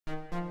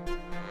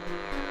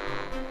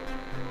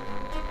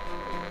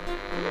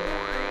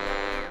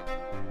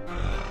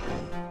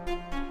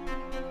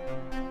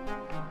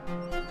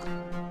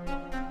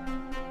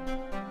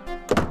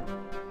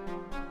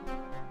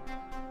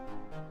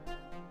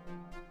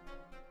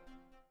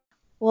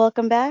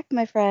Welcome back,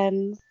 my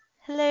friends.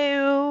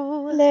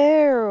 Hello.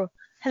 Hello.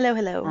 Hello,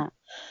 hello. Uh,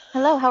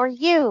 hello, how are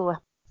you?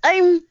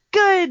 I'm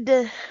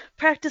good.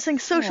 Practicing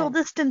social Yeah.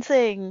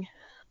 distancing.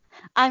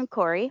 I'm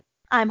Corey,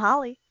 I'm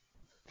Holly.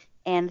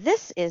 and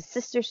this is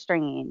Sister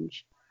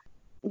Strange.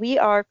 We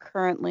are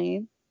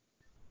currently,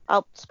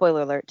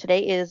 spoiler alert,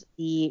 today is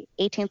the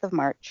 18th of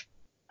March.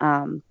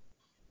 Um,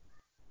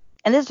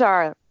 and this is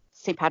our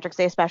St. Patrick's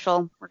Day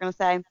special, we're going to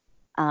say.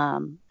 I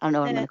don't know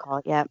what I'm going Eh, to call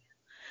it yet.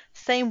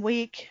 Same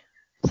week.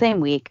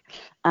 Same week.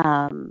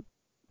 Um,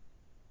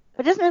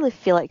 but it doesn't really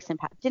feel like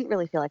didn't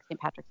really feel like St.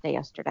 Patrick's Day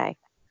yesterday.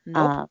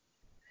 Nope.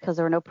 Because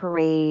there were no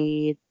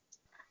parades,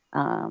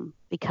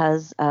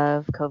 because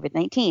of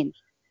COVID-19.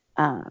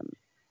 Um,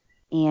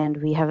 and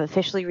we have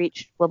officially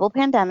reached global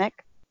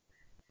pandemic,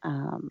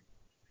 um,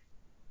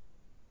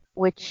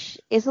 which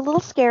is a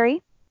little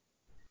scary.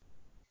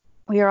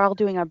 We are all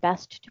doing our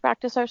best to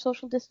practice our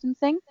social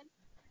distancing.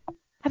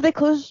 Have they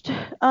closed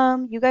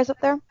you guys up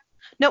there?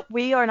 Nope,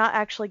 we are not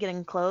actually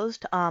getting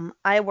closed.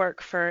 I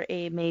work for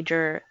a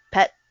major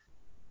pet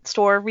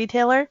store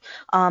retailer.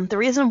 The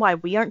reason why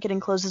we aren't getting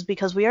closed is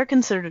because we are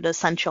considered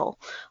essential.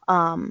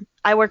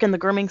 I work in the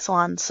grooming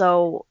salon,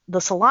 so the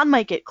salon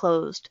might get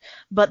closed,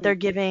 but they're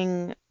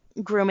giving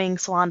grooming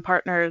salon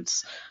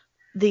partners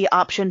the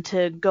option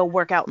to go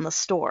work out in the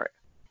store.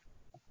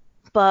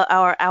 But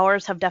our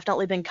hours have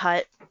definitely been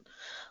cut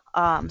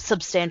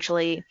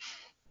substantially.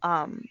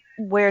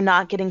 We're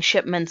not getting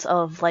shipments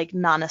of like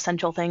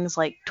non-essential things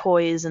like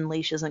toys and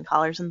leashes and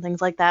collars and things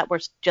like that. We're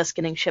just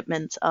getting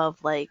shipments of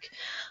like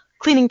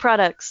cleaning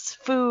products,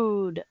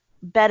 food,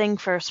 bedding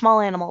for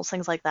small animals,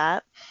 things like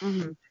that.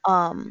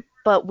 Mm-hmm.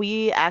 But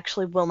we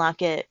actually will not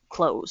get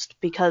closed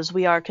because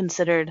we are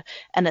considered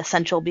an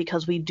essential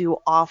because um,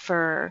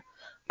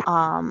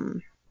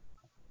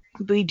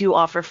 we do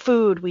offer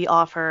food. We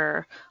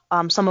offer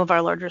some of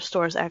our larger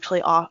stores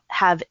actually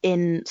have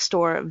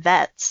in-store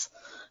vets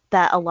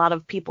that a lot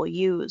of people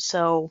use.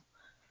 So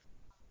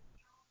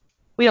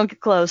we don't get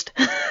closed.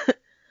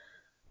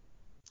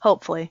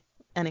 Hopefully,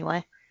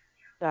 anyway.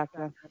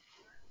 Gotcha.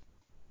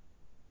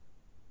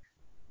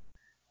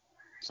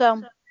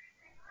 So,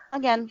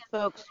 again,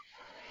 folks,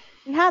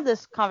 we had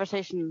this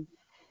conversation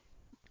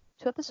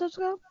 2 episodes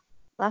ago?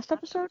 Last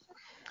episode?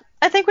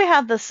 I think we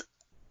have this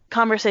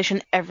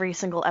conversation every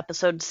single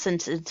episode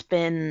since it's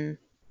been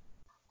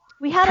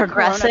We had a Corona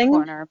progressing.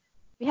 corner.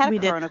 We had a We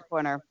did. Corona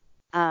corner,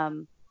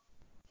 um,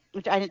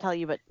 which I didn't tell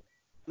you, but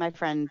my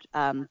friend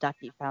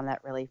Ducky found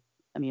that really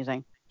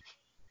amusing.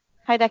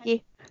 Hi,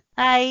 Ducky.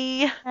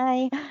 I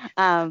Hi.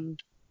 Um,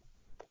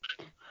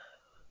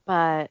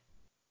 but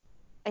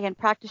again,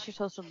 practice your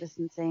social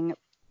distancing,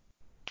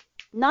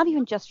 not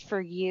even just for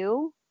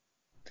you,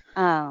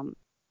 um,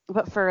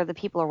 but for the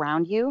people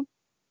around you.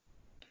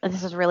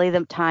 This is really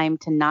the time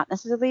to not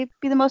necessarily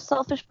be the most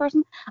selfish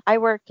person. I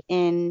work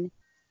in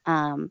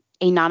a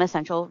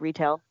non-essential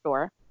retail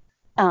store,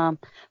 but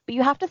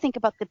you have to think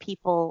about the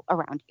people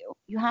around you.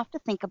 You have to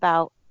think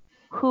about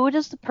who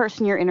does the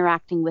person you're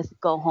interacting with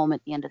go home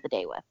at the end of the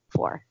day with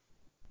for?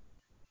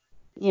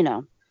 You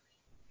know,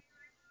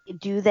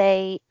 do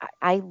they?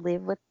 I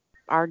live with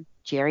our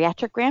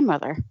geriatric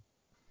grandmother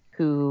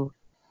who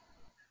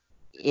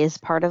is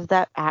part of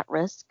that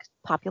at-risk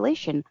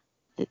population.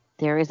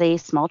 There is a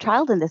small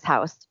child in this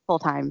house full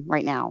time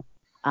right now,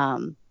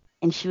 and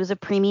she was a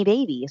preemie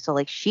baby, so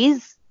like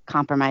she's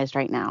compromised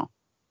right now.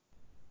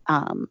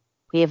 Um,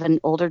 we have an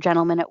older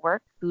gentleman at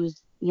work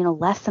who's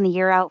less than a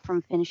year out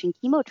from finishing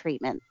chemo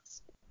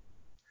treatments.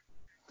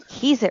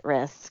 He's at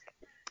risk.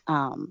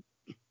 Um,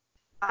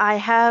 I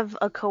have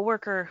a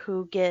coworker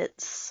who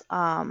gets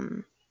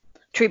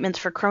treatments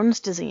for Crohn's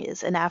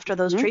disease, and after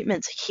those mhm,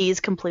 treatments, he's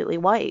completely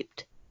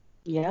wiped.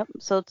 yep.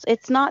 So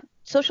it's not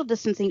social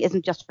distancing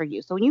isn't just for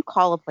you. So when you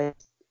call a place,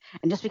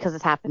 and just because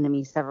it's happened to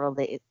me several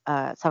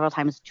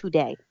times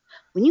today,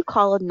 when you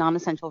call a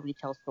non-essential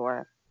retail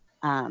store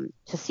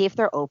to see if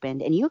they're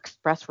open, and you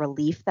express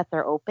relief that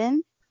they're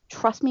open,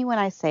 trust me when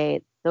I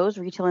say those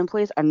retail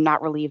employees are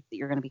not relieved that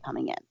you're going to be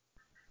coming in.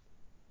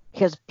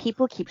 Because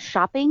people keep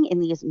shopping in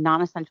these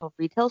non-essential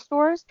retail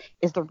stores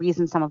is the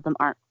reason some of them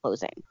aren't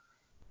closing.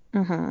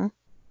 Mm-hmm.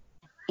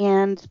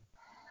 And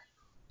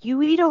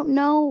we don't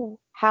know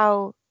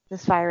how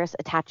this virus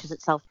attaches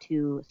itself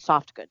to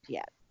soft goods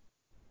yet.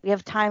 We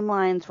have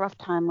timelines, rough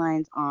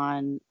timelines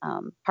on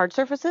hard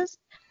surfaces.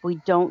 We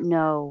don't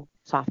know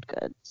soft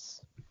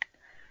goods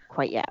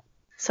quite yet.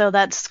 So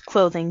that's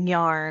clothing,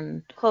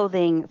 yarn,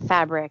 Clothing,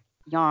 fabric,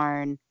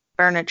 yarn,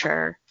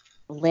 furniture.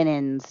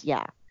 linens,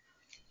 yeah.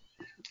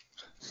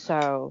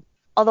 So,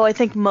 Although I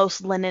think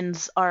most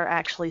linens are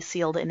actually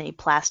sealed in a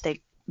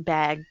plastic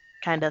bag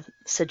kind of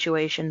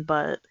situation,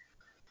 but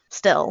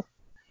still.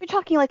 we're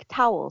talking like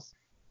towels.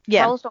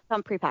 Yeah, Towels don't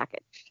come prepackaged,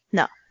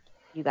 no.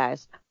 you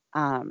guys.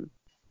 Um,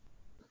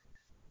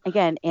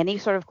 Again, any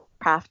sort of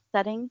craft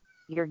setting,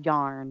 your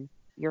yarn,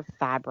 your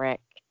fabric,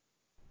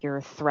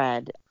 your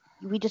thread,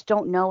 we just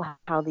don't know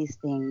how these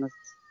things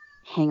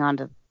hang on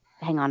to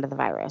hang on to the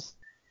virus,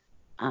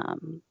 or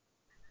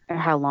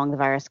how long the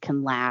virus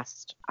can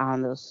last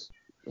on those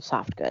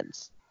soft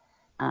goods.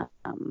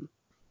 Um,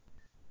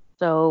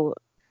 so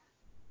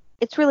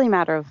it's really a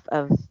matter of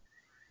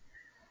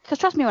because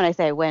trust me when I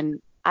say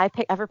when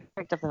ever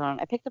picked up the phone,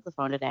 I picked up the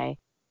phone today,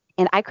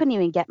 and I couldn't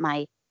even get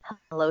my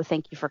hello,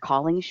 thank you for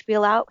calling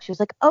spiel out. She was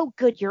like, "Oh,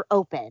 good, you're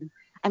open.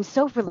 I'm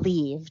so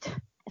relieved.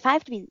 If I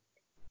have to be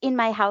in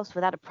my house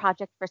without a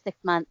project for 6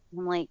 months,"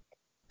 I'm like,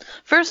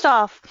 First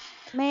off,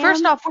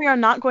 ma'am, we are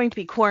not going to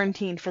be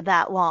quarantined for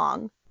that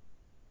long.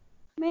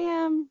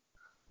 ma'am.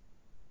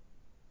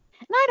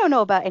 And I don't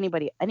know about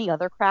any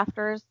other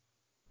crafters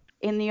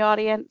in the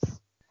audience,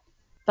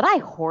 but I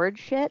hoard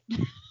shit.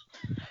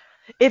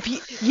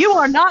 If you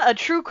are not a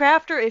true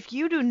crafter, if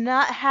you do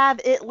not have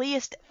at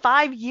least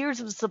 5 years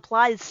of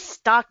supplies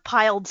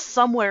stockpiled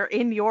somewhere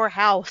in your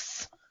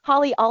house.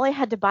 Holly, all I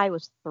had to buy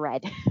was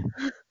thread.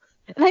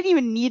 And I didn't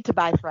even need to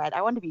buy thread.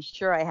 I wanted to be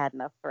sure I had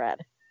enough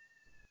thread.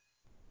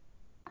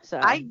 So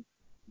I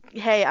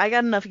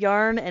got enough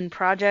yarn and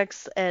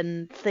projects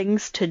and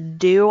things to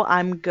do.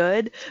 I'm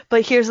good.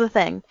 But here's the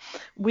thing.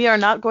 We are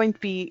not going to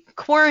be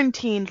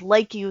quarantined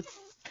like you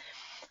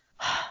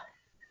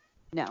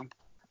no.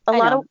 a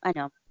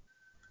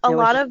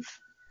lot of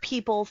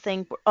people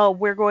think, oh,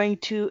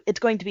 it's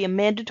going to be a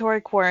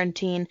mandatory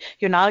quarantine.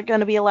 You're not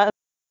going to be allowed.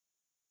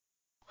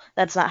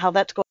 That's not how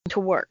that's going to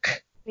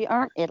work. We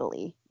aren't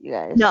Italy, you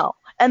guys. No.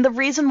 And the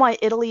reason why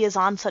Italy is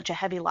on such a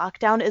heavy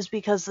lockdown is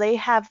because they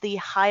have the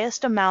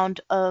highest amount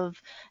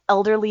of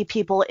elderly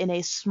people in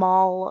a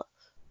small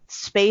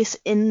space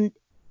in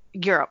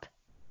Europe,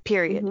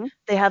 period. Mm-hmm.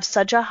 They have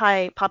such a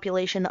high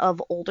population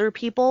of older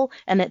people,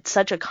 and it's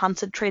such a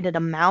concentrated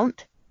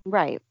amount.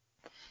 Right.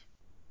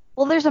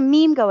 Well, there's a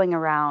meme going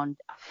around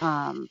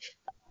attached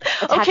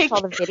to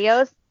all the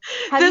videos.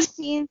 Have you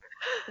seen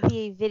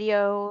the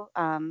video?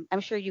 I'm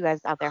sure you guys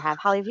out there have.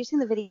 Holly, have you seen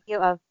the video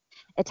of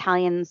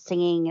Italians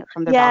singing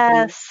from their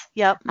balconies?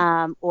 Yep.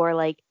 Or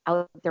like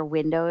out their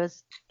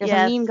windows? There's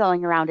Yes. a meme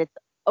going around. It's,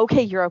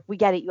 okay, Europe, we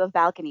get it. You have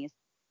balconies.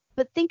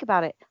 But think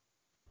about it.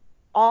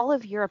 All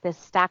of Europe is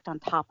stacked on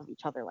top of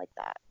each other like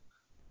that.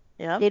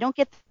 Yeah. They don't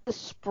get the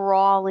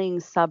sprawling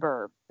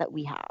suburb that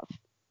we have.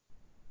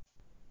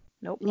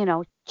 Nope. You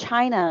know,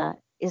 China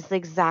is the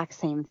exact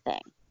same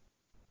thing.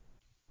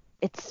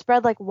 It's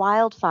spread like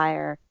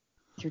wildfire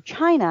through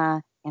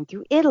China and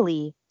through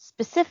Italy,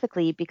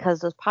 specifically because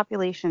those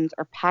populations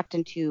are packed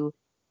into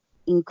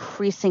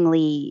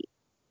increasingly,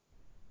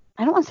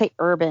 I don't want to say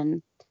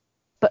urban,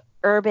 but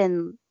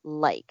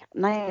urban-like.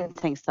 I'm not even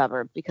saying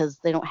suburb because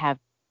they don't have,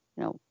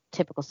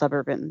 typical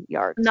suburban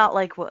yards. Not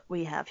like what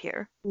we have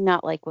here.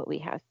 Not like what we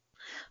have.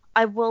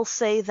 I will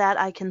say that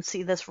I can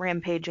see this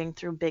rampaging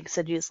through big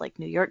cities like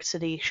New York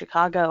City,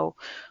 Chicago,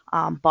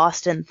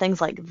 Boston,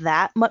 things like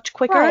that much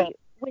quicker. Right,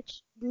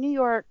 which New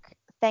York,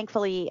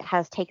 thankfully,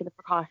 has taken the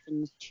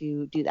precautions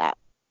to do that.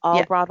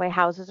 All Broadway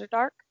houses are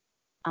dark.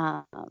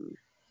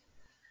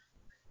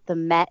 The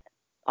Met,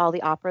 all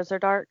the operas are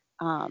dark.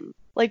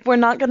 Like, we're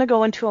not going to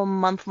go into a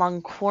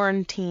month-long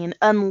quarantine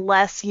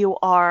unless you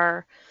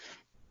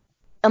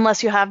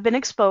have been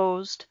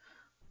exposed,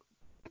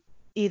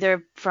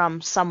 either from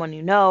someone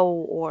you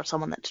know or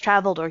someone that's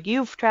traveled or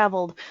you've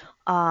traveled.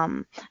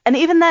 And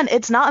even then,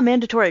 it's not a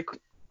mandatory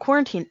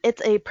quarantine.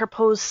 It's a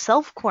proposed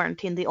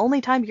self-quarantine. The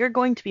only time you're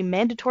going to be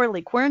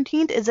mandatorily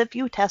quarantined is if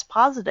you test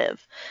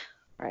positive.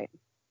 Right.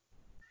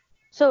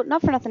 So,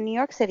 not for nothing, New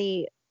York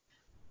City,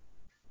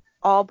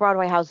 all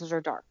Broadway houses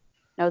are dark.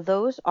 Now,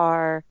 those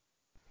are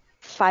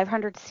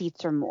 500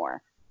 seats or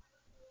more.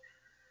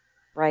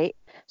 Right?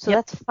 So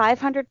that's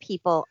 500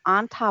 people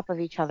on top of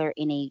each other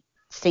in a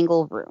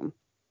single room.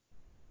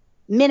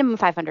 Minimum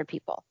 500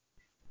 people.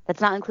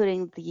 That's not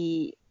including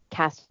the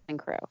cast and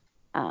crew.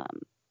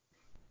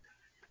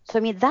 So, I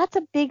mean, that's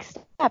a big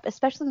step,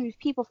 especially when there's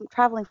people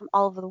traveling from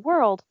all over the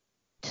world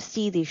to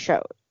see these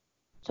shows.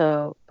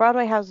 So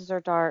Broadway houses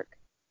are dark.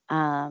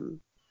 The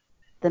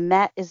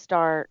Met is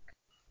dark.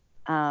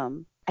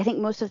 I think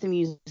most of the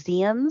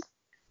museums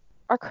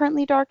are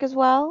currently dark as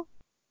well.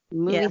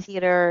 Movie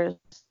theaters.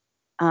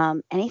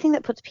 Anything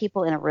that puts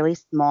people in a really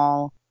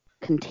small,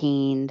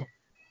 contained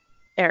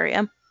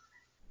area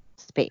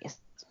space,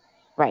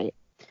 right?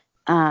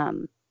 I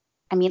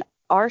mean,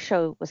 our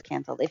show was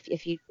canceled.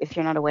 If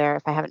you're not aware,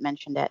 if I haven't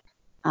mentioned it,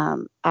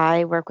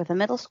 I work with a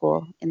middle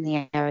school in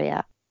the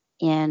area,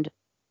 and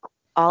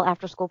all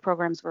after-school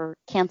programs were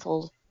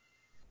canceled.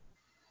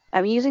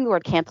 I'm using the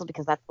word canceled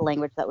because that's the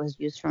language that was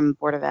used from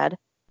Board of Ed.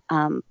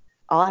 All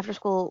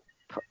after-school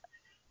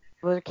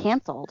were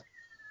canceled.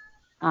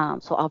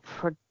 So all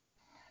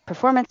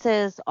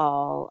performances,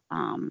 all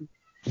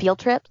field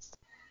trips,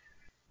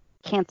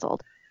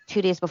 canceled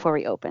 2 days before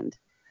we opened.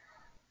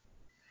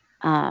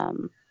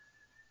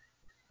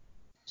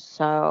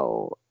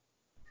 So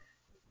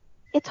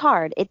it's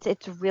hard.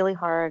 It's really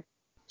hard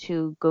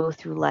to go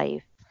through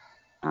life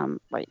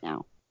right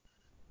now.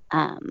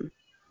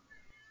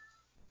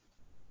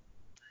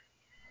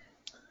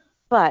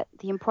 But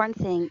the important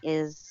thing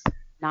is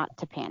not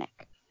to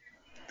panic.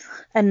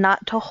 And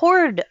not to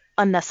hoard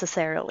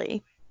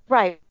unnecessarily.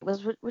 Right,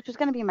 which was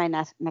going to be my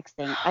next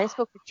thing. I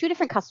spoke with 2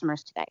 different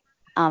customers today.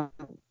 Um,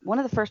 One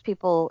of the first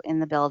people in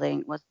the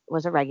building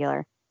was a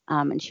regular,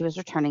 and she was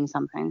returning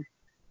something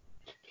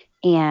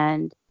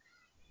and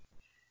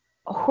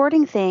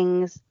hoarding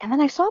things. And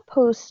then I saw a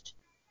post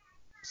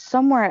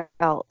somewhere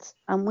else.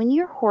 When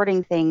you're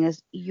hoarding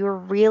things,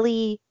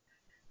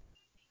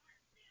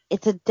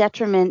 it's a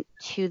detriment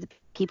to the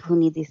people who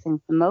need these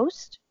things the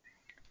most.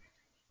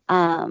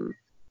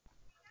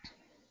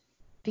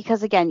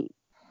 Because again,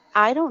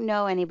 I don't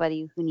know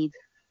anybody who needs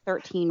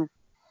 13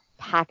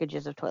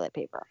 packages of toilet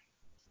paper.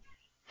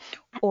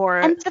 Or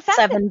And the fact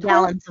 7 that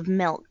gallons of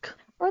milk.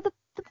 or the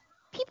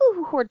people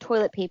who hoard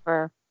toilet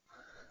paper,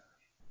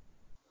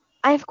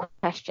 I have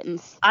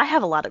questions. I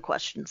have a lot of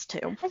questions too.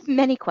 I have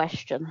many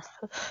questions.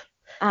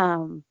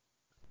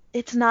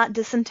 It's not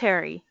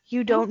dysentery.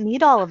 You don't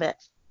need all of it.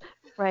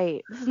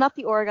 Right. This is not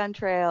the Oregon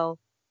Trail.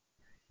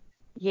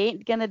 You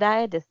ain't gonna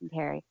die of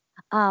dysentery.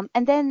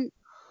 And then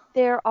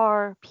there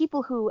are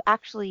people who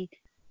actually,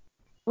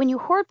 when you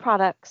hoard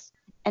products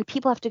and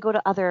people have to go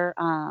to other,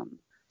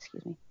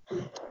 excuse me.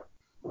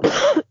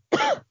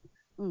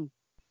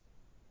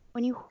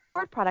 When you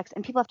hoard products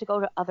and people have to go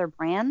to other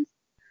brands,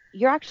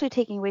 you're actually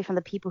taking away from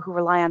the people who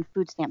rely on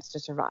food stamps to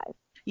survive.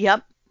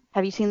 Yep.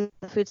 Have you seen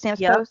the food stamps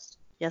Yep. post?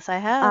 Yes, I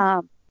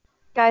have.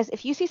 Guys,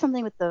 if you see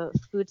something with the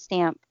food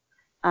stamp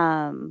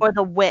or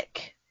the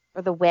WIC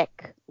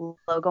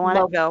logo on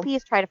it,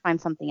 please try to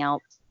find something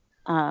else,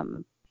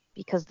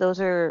 because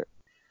those are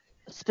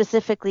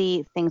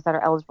specifically things that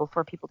are eligible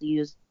for people to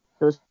use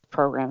those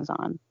programs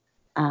on.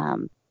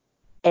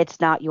 It's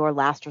not your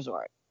last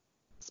resort.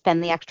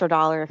 Spend the extra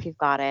 $1 if you've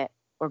got it,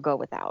 or go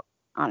without,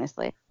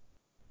 honestly.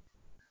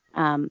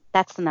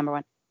 That's the number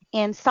one.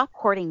 And stop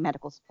hoarding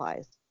medical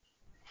supplies.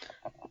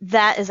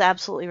 That is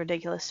absolutely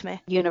ridiculous to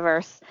me.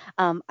 Universe.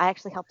 I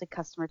actually helped a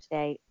customer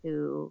today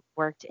who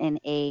worked in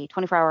a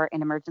 24-hour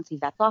emergency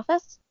vet's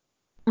office.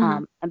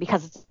 And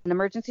because it's an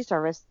emergency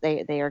service,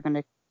 they are going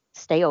to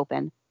stay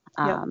open.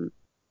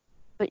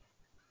 But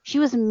she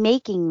was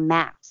making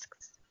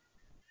masks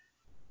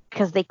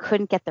because they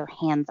couldn't get their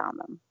hands on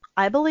them.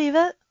 I believe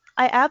it.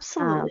 I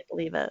absolutely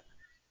believe it.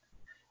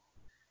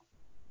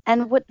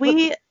 And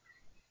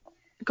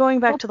going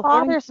back to the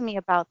hoarding, bothers me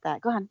about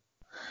that. Go ahead.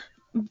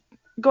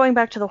 Going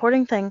back to the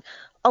hoarding thing,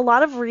 a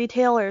lot of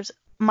retailers,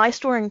 my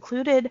store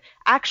included,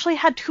 actually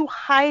had to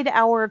hide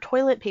our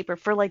toilet paper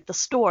for like the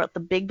store, the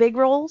big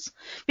rolls,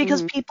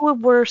 because people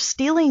were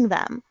stealing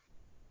them.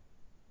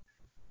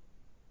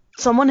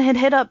 Someone had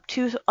hit up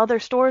 2 other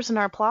stores in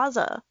our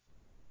plaza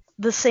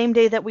the same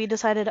day that we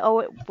decided,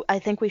 I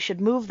think we should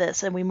move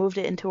this, and we moved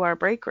it into our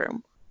break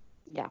room.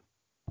 Yeah.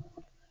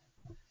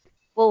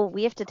 Well,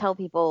 we have to tell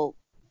people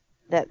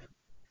that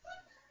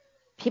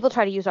people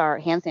try to use our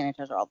hand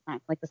sanitizer all the time,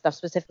 like the stuff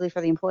specifically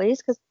for the employees,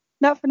 because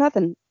not for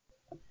nothing.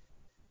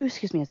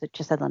 Excuse me, as I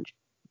just said lunch.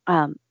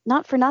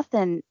 Not for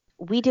nothing,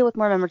 we deal with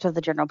more members of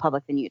the general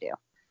public than you do.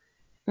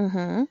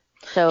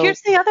 So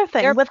here's the other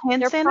thing with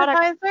hand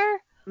sanitizer.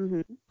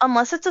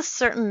 Unless it's a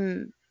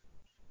certain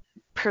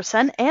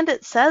percent, and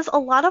it says a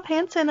lot of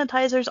hand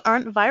sanitizers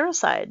aren't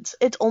viricides.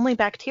 It's only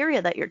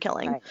bacteria that you're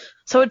killing. Right.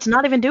 So it's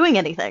not even doing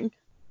anything.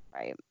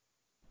 Right.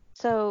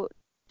 So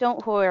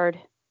don't hoard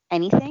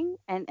anything,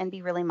 and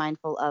be really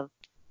mindful of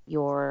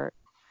your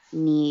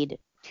need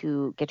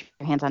to get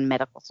your hands on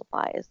medical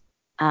supplies.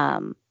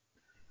 Mom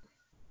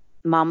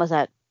was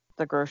at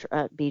the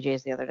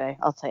BJ's the other day.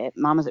 I'll say it.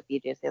 Mom was at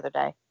BJ's the other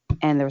day,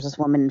 and there was this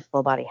woman in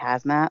full body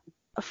hazmat.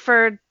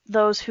 For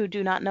those who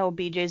do not know,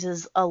 BJ's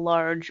is a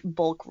large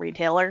bulk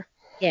retailer.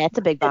 Yeah, it's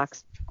a big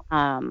box.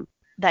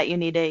 That you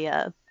need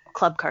a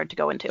club card to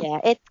go into. Yeah,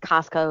 it's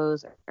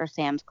Costco's or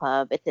Sam's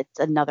Club. It's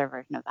another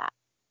version of that.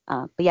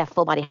 But yeah,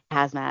 full body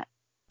hazmat.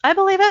 I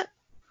believe it.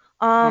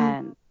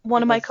 One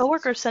of my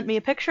coworkers sent me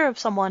a picture of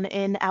someone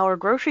in our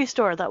grocery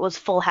store that was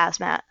full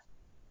hazmat.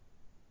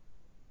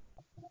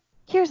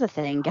 Here's the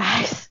thing,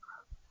 guys.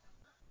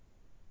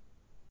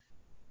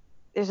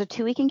 There's a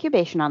 2-week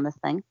incubation on this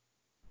thing.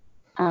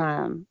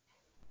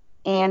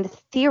 And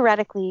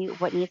theoretically,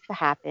 what needs to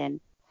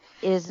happen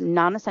is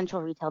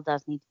non-essential retail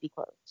does need to be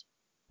closed.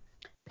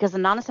 Because the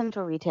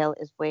non-essential retail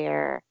is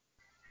where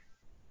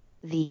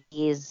the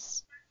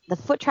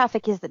foot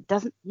traffic is that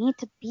doesn't need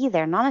to be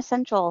there.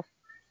 Non-essential,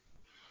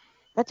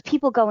 that's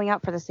people going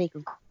out for the sake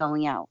of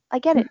going out. I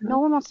get it. No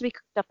one wants to be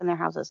cooped up in their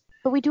houses.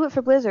 But we do it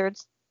for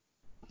blizzards.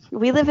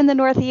 We live in the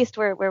Northeast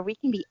where we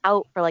can be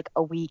out for like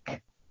a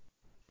week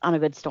on a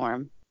good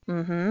storm.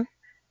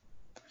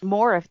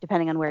 More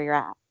depending on where you're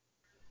at.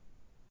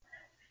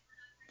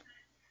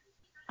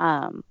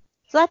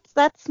 So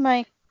that's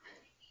my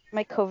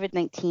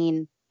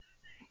COVID-19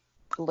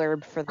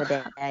 blurb for the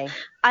day.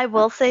 I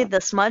will say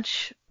this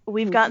much.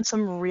 We've gotten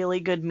some really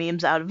good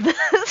memes out of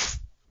this.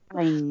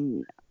 I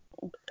know.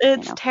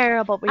 It's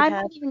terrible. I'm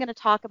not even going to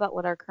talk about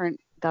what our current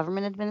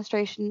government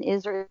administration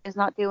is or is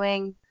not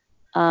doing,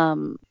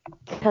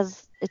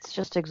 because it's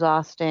just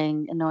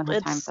exhausting and no one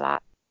has time for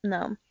that.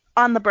 No.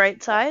 On the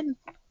bright side,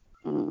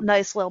 Mm.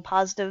 Nice little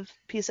positive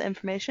piece of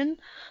information.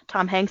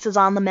 Tom Hanks is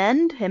on the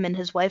mend. Him and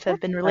his wife have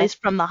That's been good.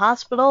 released from the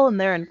hospital and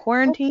they're in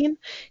quarantine.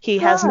 He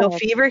has no Good.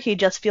 fever. He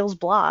just feels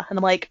blah. And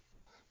I'm like,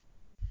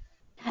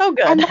 oh,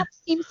 good. And that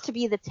seems to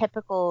be the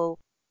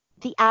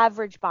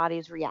average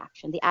body's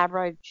reaction, the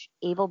average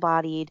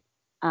able-bodied,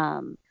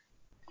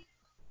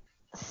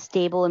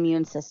 stable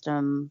immune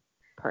system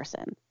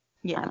person.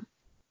 Yeah.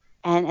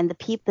 And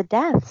the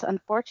deaths,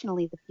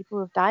 unfortunately, the people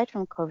who have died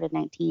from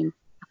COVID-19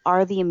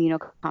 are the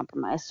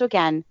immunocompromised. So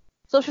again,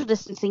 social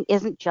distancing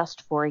isn't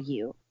just for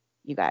you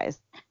guys.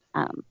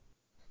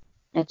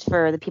 It's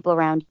for the people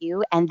around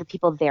you and the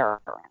people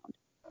they're around.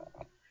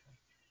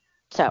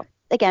 So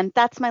again,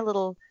 that's my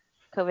little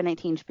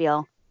COVID-19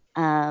 spiel.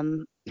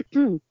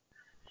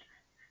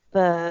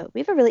 But we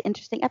have a really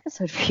interesting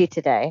episode for you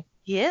today.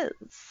 Yes.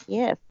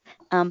 Yes.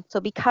 So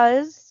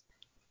because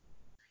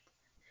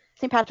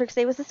St. Patrick's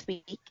Day was this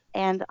week,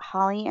 and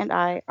Holly and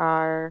I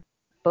are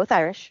both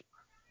Irish.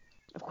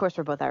 Of course,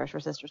 we're both Irish. We're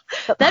sisters.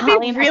 But That'd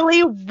Holly be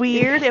really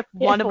weird if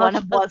one of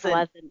us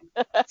wasn't.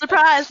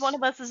 Surprise! One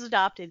of us is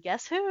adopted.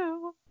 Guess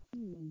who?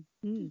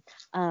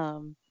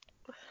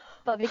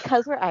 But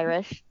because we're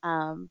Irish,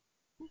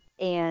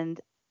 and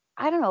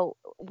I don't know,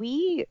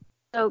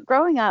 so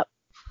growing up,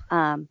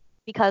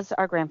 because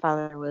our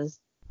grandfather was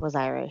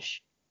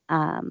Irish,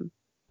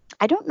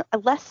 I don't know,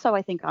 less so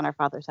I think on our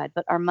father's side,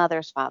 but our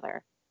mother's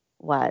father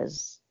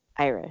was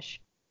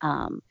Irish.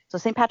 So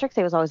St. Patrick's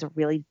Day was always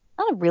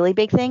not a really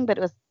big thing, but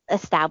it was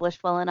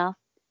established well enough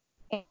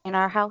in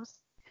our house.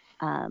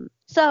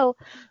 So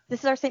this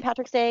is our St.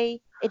 Patrick's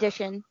Day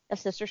edition of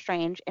Sister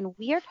Strange, and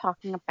we are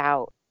talking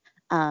about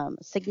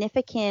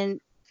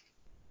significant,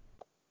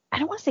 I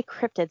don't want to say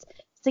cryptids,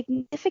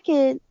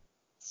 significant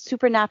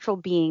supernatural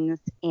beings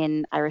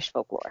in Irish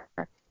folklore.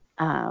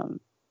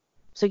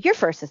 So you're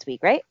first this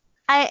week, right?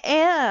 I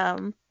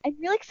am. I'm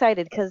really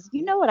excited because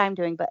you know what I'm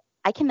doing, but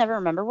I can never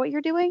remember what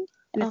you're doing,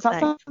 and it's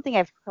not something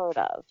I've heard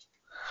of.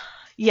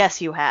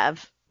 Yes, you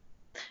have.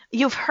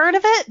 You've heard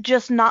of it,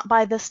 just not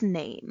by this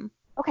name.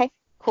 Okay,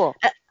 cool.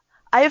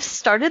 I have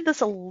started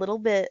this a little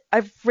bit.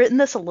 I've written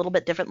this a little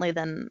bit differently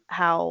than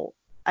how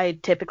I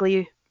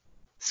typically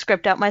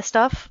script out my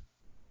stuff.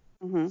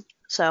 Mm-hmm.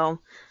 So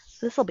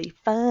this will be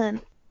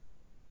fun.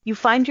 You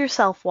find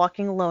yourself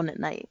walking alone at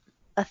night.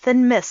 A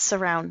thin mist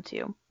surrounds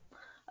you.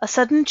 A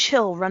sudden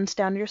chill runs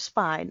down your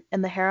spine,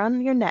 and the hair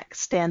on your neck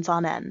stands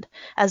on end,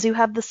 as you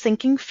have the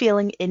sinking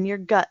feeling in your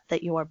gut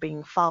that you are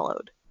being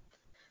followed.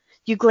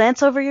 You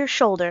glance over your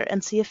shoulder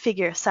and see a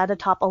figure sat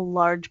atop a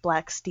large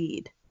black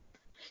steed.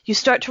 You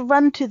start to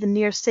run to the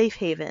near safe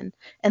haven,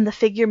 and the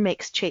figure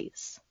makes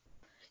chase.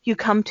 You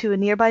come to a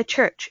nearby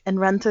church and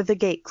run through the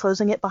gate,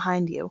 closing it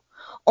behind you,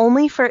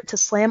 only for it to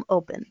slam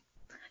open.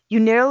 You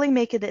narrowly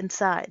make it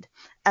inside.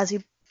 As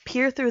you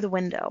peer through the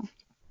window,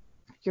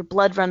 your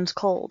blood runs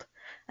cold,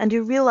 and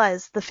you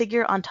realize the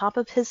figure on top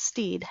of his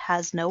steed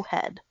has no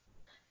head.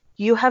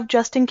 You have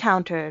just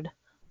encountered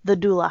the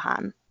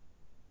Dullahan.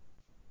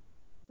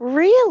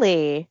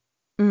 Really?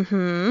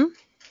 Mm-hmm.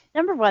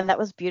 Number one, that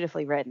was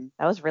beautifully written.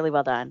 That was really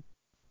well done.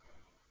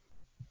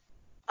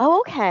 Oh,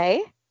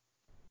 okay.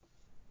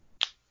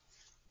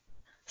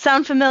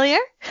 Sound familiar?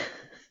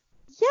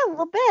 Yeah, a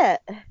little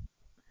bit.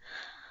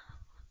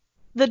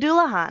 The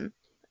Dullahan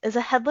is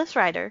a headless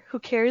rider who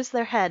carries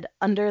their head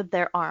under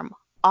their arm,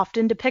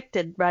 often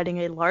depicted riding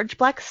a large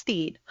black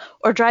steed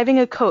or driving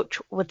a coach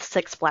with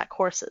 6 black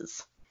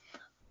horses.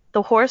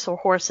 The horse or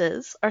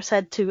horses are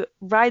said to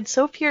ride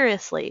so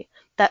furiously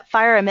that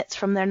fire emits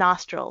from their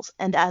nostrils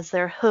and as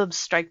their hooves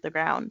strike the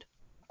ground.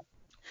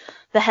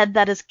 The head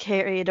that is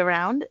carried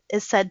around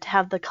is said to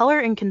have the color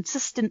and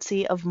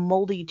consistency of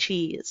moldy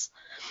cheese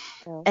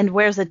and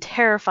wears a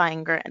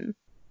terrifying grin.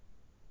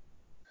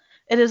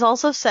 It is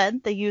also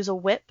said they use a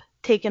whip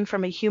taken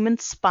from a human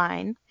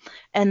spine,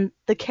 and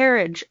the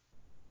carriage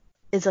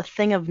is a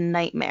thing of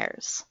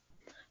nightmares.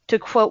 To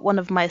quote one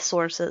of my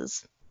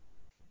sources,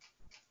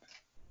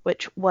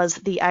 which was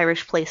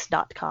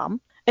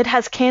theirishplace.com, it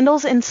has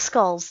candles and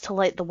skulls to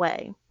light the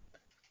way.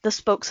 The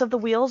spokes of the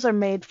wheels are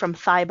made from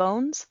thigh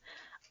bones,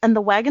 and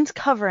the wagon's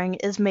covering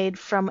is made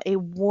from a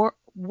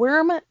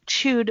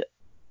worm-chewed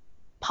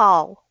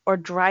pall or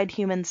dried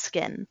human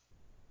skin.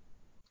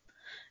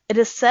 It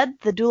is said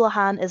the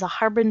Dullahan is a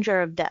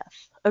harbinger of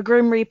death, a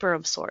grim reaper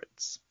of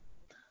sorts.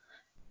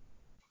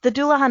 The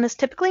Dullahan is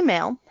typically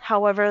male,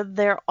 however,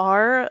 there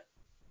are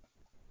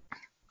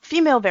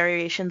female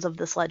variations of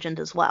this legend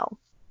as well.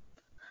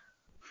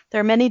 There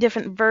are many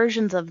different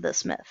versions of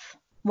this myth,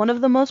 one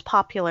of the most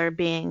popular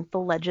being The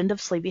Legend of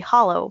Sleepy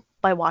Hollow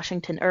by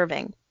Washington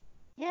Irving.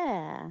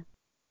 Yeah.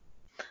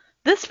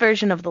 This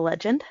version of the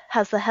legend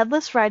has the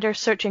headless rider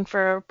searching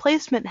for a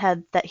replacement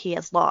head that he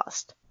has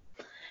lost.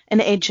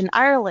 In ancient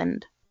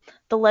Ireland,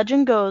 the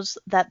legend goes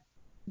that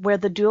where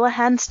the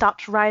Dullahan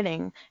stops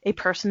riding, a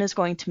person is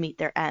going to meet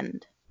their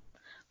end.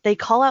 They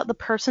call out the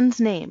person's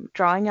name,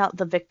 drawing out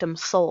the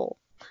victim's soul,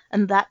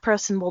 and that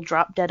person will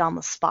drop dead on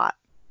the spot.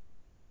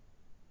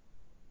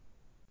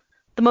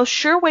 The most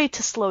sure way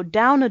to slow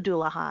down a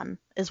Dullahan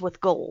is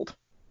with gold.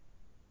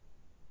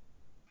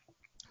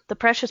 The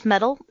precious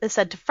metal is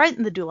said to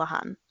frighten the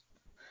Dullahan,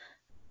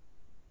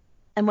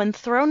 and when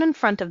thrown in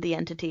front of the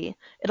entity,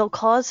 it'll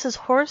cause his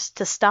horse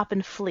to stop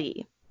and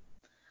flee.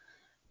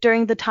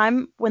 During the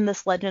time when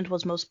this legend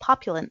was most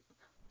populous,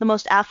 the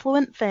most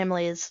affluent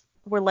families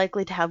were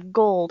likely to have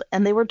gold,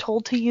 and they were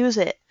told to use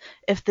it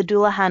if the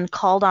Dullahan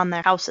called on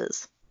their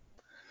houses.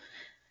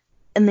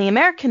 In the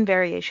American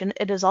variation,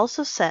 it is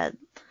also said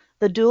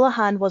the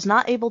Dullahan was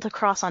not able to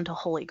cross onto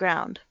holy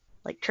ground,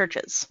 like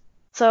churches.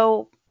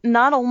 So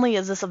not only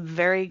is this a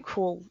very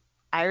cool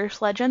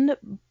Irish legend,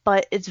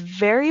 but it's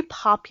very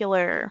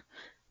popular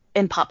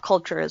in pop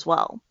culture as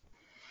well.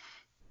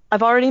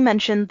 I've already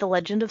mentioned the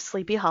legend of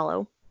Sleepy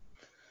Hollow,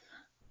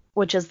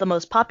 which is the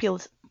most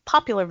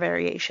popular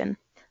variation,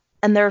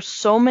 and there are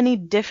so many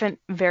different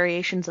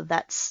variations of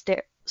that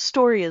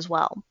story as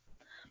well.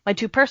 My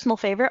two personal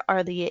favorite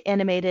are the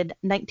animated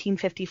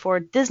 1954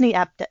 Disney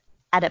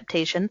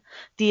adaptation,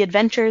 The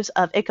Adventures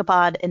of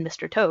Ichabod and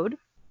Mr. Toad.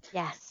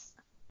 Yes.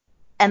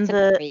 And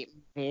That's a great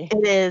movie.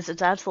 It is.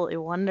 It's absolutely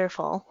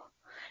wonderful.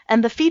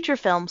 And the feature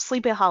film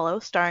Sleepy Hollow,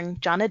 starring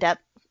Johnny Depp,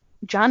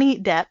 Johnny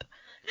Depp,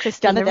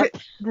 Christina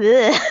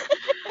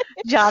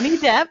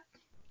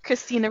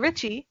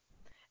Ricci,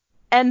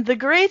 and the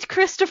great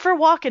Christopher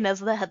Walken as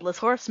the Headless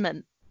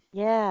Horseman.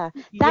 Yeah,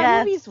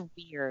 that movie's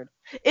weird.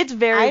 It's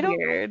very weird.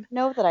 I don't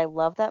know that I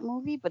love that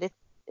movie, but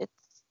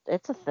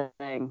it's a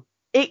thing.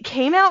 It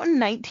came out in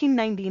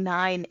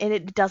 1999, and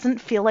it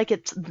doesn't feel like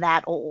it's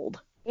that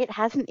old. It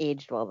hasn't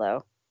aged well,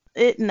 though.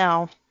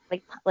 No.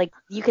 Like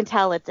you can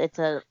tell it's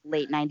a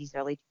late 90s,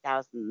 early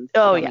 2000s.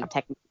 Oh, yeah.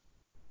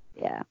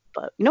 Yeah.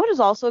 But you know what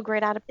is also a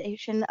great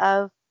adaptation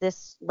of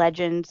this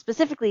legend,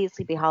 specifically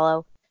Sleepy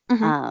Hollow?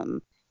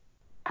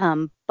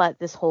 Mm-hmm. But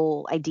this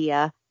whole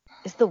idea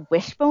is the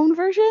Wishbone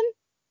version.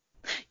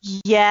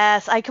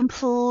 Yes, I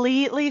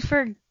completely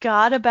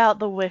forgot about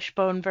the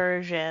Wishbone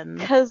version.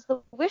 Because the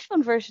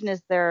Wishbone version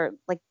is the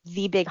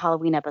big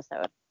Halloween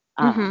episode.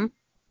 Mm-hmm.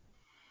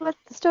 What's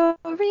the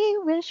story,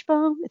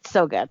 Wishbone? It's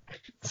so good.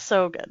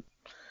 So good.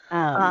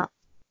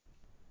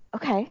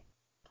 Okay.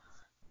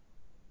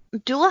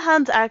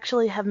 Dullahans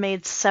actually have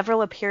made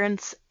several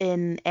appearances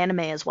in anime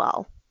as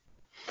well.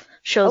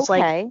 Shows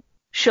like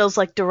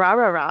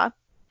Durarara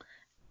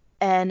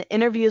and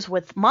interviews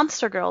with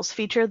Monster Girls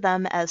feature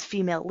them as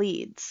female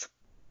leads.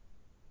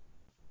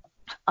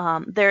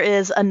 There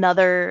is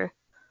another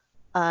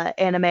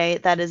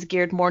anime that is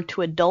geared more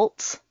to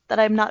adults that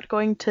I'm not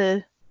going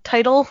to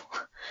title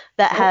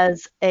that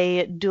has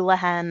a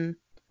Dullahan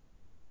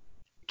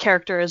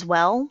character as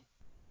well.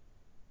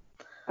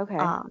 Okay.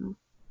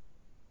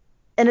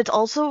 And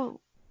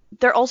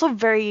they're also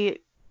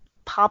very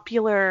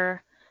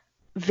popular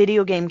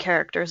video game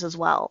characters as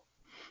well.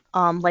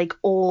 Like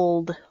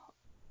old,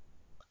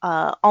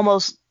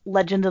 almost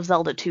Legend of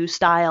Zelda 2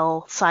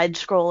 style side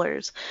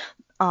scrollers.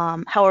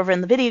 However,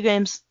 in the video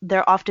games,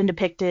 they're often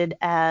depicted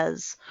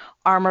as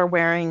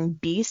armor-wearing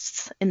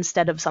beasts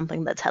instead of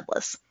something that's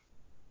headless.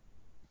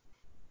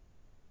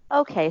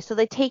 Okay, so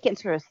they take it and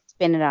sort of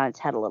spin it on its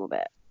head a little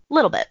bit.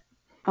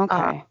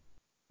 Okay.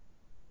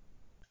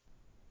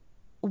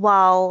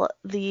 While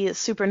the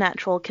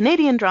supernatural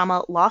Canadian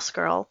drama Lost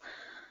Girl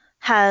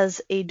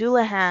has a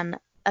Dullahan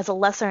as a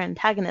lesser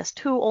antagonist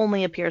who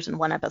only appears in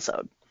one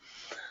episode.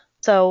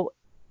 So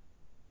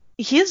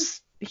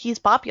he's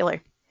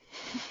popular.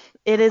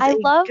 I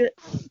love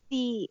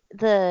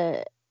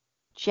the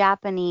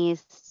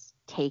Japanese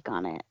take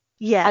on it.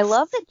 Yes. I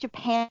love that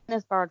Japan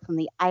is borrowed from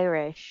the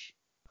Irish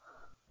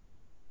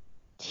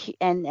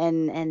and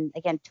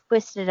again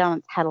twisted on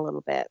its head a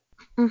little bit.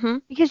 Mm-hmm.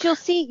 Because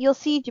you'll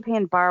see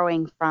Japan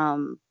borrowing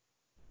from,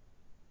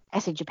 I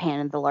say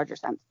Japan in the larger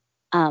sense,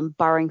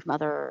 borrowing from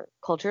other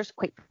cultures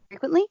quite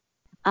frequently.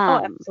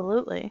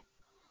 Absolutely.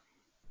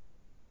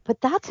 But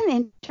that's an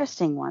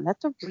interesting one.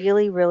 That's a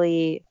really,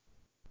 really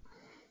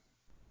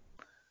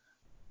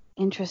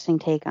interesting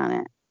take on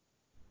it.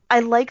 I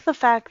like the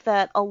fact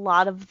that a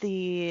lot of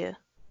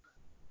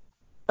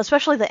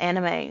especially the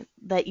anime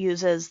that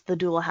uses the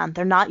Dullahan,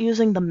 they're not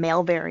using the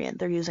male variant,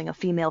 they're using a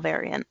female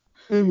variant.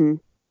 Mm-hmm.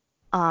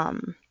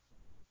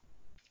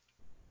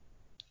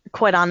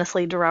 Quite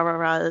honestly,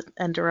 Durarara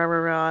and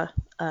Durarara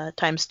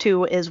times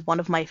 2 is one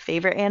of my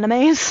favorite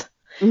animes.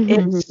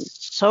 Mm-hmm.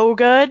 It's so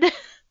good.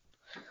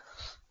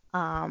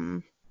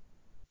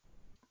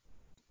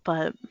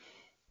 But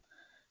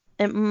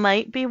it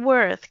might be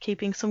worth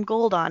keeping some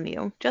gold on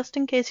you, just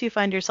in case you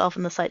find yourself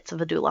in the sights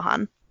of a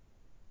Dullahan.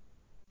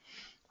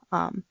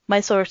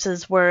 My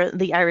sources were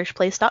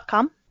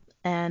theirishplace.com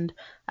and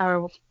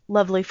our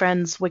lovely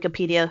friends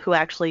Wikipedia, who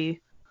actually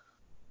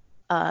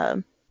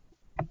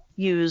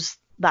use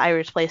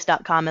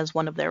theirishplace.com as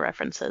one of their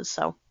references.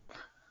 So,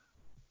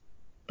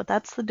 but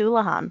that's the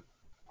Dullahan.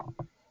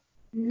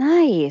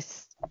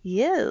 Nice.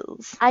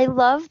 Yes. I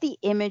love the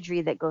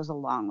imagery that goes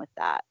along with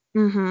that.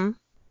 Mm-hmm.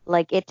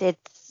 Like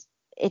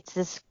it's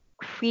this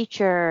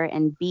creature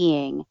and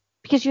being,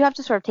 because you have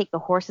to sort of take the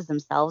horses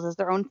themselves as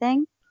their own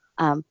thing,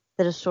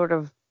 that has sort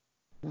of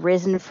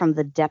risen from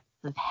the depths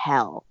of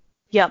hell.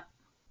 Yep.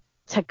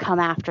 To come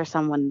after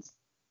someone's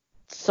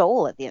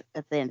soul at the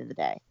end of the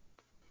day.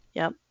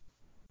 Yep.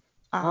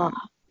 Oh.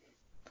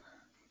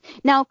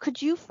 Now,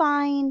 could you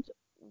find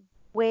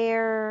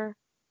where,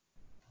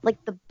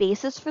 like, the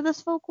basis for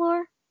this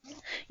folklore?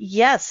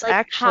 Yes, Like,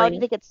 actually. how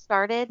did it get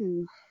started?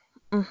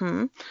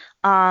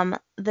 And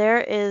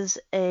there is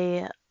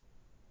a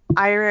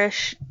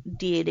Irish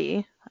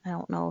deity. I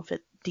don't know if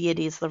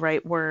deity is the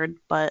right word,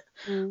 but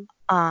and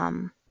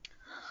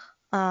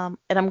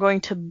I'm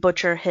going to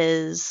butcher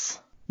his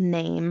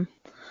name.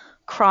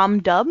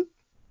 Crom Dubh.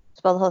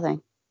 Spell the whole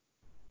thing.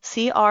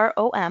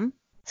 CROM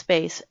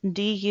space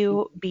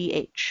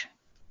DUBH.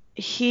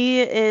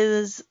 He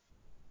is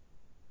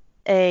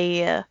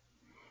a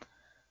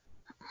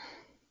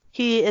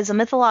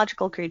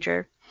mythological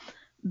creature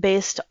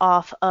based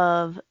off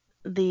of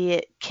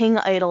the King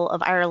Idol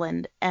of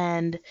Ireland,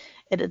 and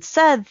it had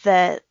said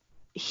that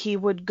he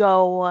would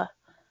go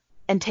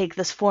and take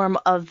this form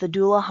of the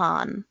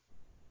Dullahan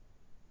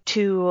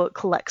to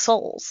collect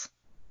souls.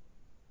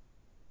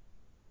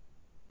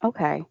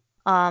 Okay.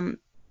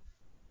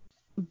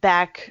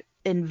 Back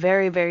in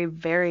very, very,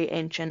 very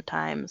ancient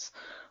times,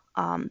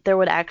 there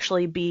would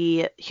actually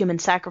be human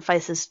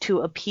sacrifices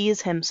to appease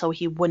him so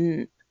he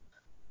wouldn't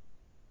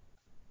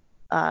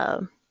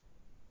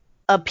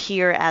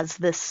appear as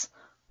this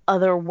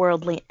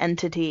otherworldly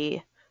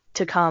entity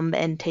to come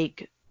and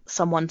take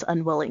someone's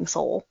unwilling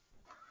soul.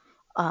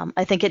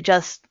 I think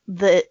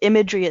the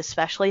imagery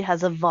especially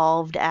has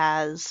evolved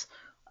as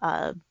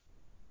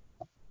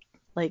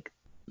like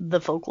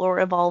the folklore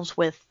evolves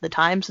with the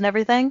times and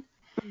everything.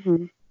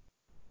 Mm-hmm.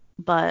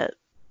 But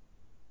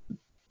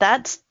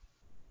that's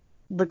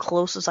the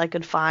closest I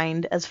could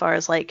find as far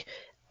as like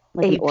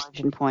an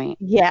origin point.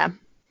 Yeah.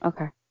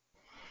 Okay.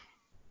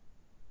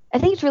 I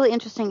think it's really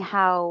interesting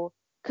how,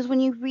 because when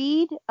you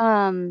read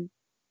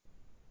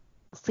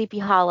Sleepy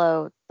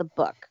Hollow, the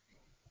book,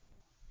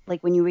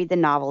 like when you read the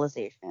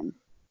novelization,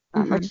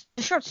 which is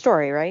a short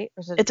story, right?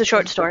 It's a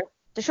short story.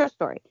 It's a short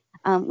story.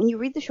 When you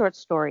read the short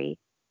story,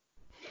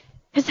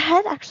 his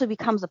head actually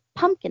becomes a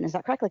pumpkin. Is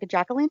that correct? Like a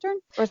jack-o'-lantern?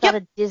 Or is that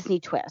a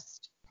Disney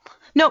twist?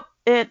 Nope.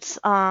 It's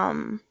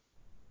a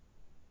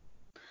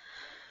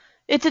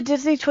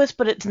Disney twist,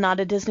 but it's not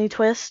a Disney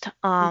twist.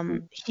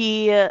 When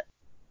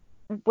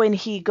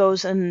he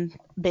goes and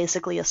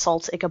basically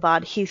assaults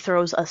Ichabod, he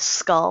throws a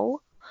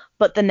skull,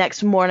 but the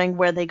next morning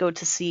where they go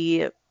to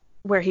see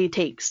where he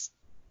takes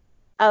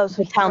so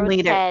the he town throws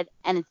leader. His head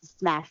and it's a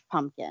smashed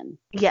pumpkin.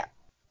 Yeah.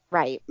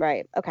 Right.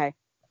 Okay.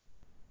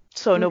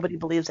 So nobody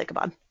believes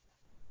Ichabod.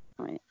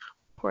 Right.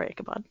 Poor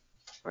Ichabod.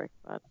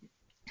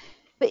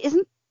 But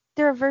isn't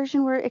there a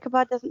version where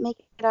Ichabod doesn't make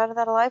it out of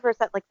that alive, or is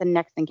that like the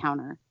next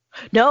encounter?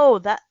 No,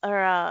 the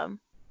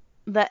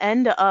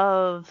end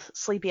of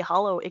Sleepy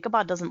Hollow,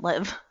 Ichabod doesn't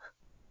live.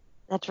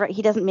 That's right.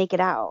 He doesn't make it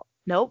out.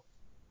 Nope.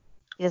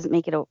 He doesn't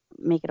make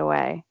it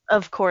away.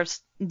 Of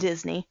course,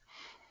 Disney.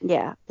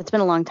 Yeah, it's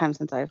been a long time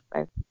since I've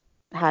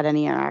had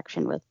any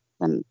interaction with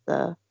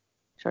the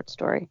short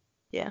story.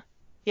 Yeah.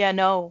 Yeah.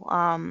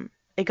 No.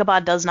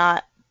 Ichabod does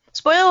not.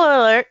 Spoiler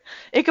alert!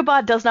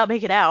 Ichabod does not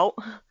make it out,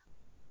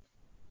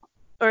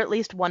 or at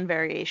least one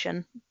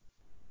variation.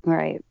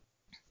 Right.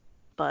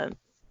 But.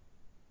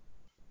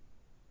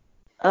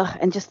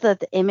 And just the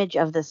image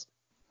of this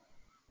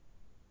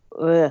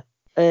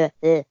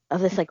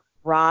like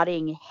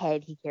rotting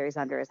head he carries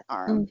under his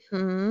arm.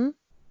 Mm-hmm.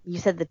 You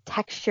said the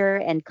texture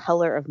and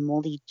color of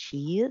moldy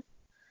cheese?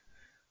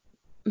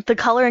 The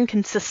color and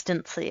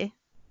consistency.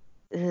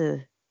 Ugh.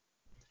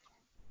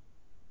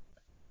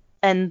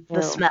 And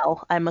the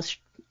smell, I must,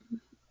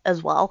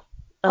 as well,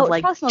 of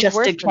like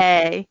just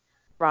decay.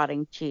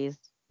 Rotting cheese.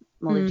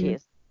 Moldy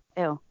cheese.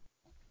 Ew.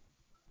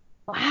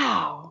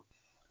 Wow.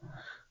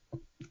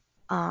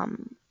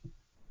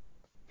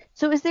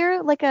 So is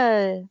there like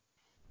a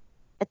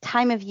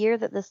time of year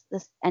that this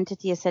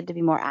entity is said to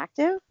be more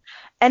active?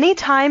 Any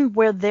time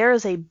where there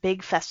is a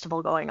big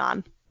festival going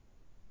on.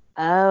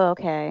 Oh,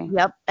 okay.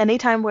 Yep.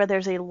 Anytime where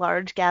there's a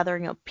large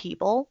gathering of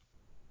people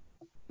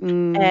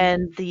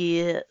and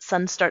the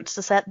sun starts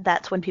to set,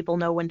 that's when people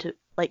know when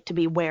to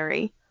be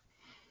wary.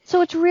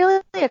 So it's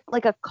really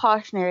like a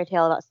cautionary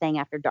tale about staying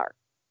after dark.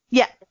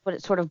 Yeah. That's what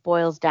it sort of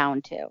boils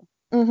down to.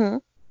 Mm-hmm.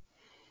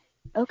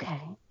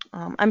 Okay.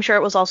 I'm sure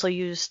it was also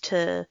used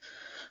to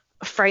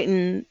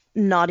frighten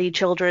naughty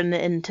children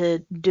into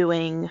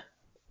doing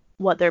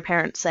what their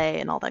parents say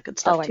and all that good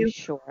stuff too. I'm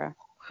sure.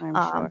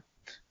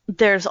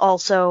 There's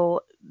also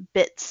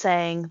bits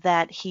saying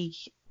that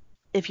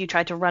if you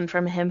try to run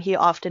from him, he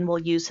often will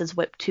use his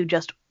whip to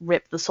just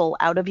rip the soul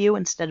out of you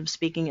instead of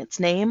speaking its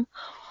name.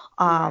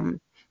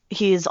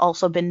 He's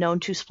also been known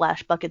to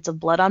splash buckets of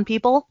blood on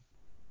people.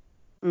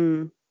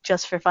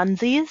 Just for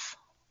funsies.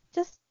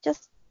 Just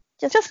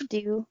to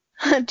do.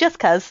 Just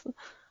 'cause.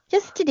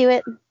 Just to do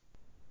it.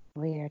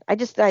 Weird. I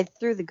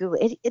threw the Google.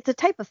 It's a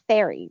type of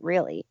fairy,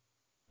 really.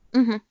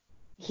 Mm-hmm.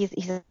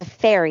 He's a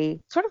fairy,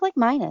 sort of like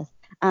Minos.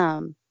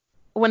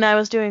 When I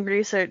was doing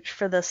research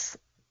for this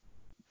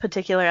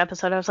particular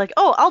episode, I was like,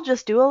 oh, I'll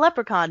just do a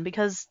leprechaun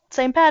because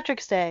St.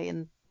 Patrick's Day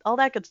and all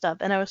that good stuff.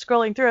 And I was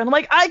scrolling through and I'm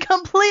like, I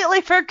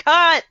completely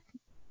forgot!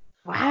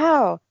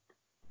 Wow.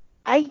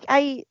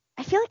 I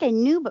feel like I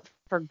knew but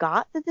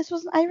forgot that this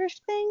was an Irish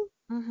thing.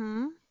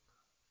 Mm-hmm.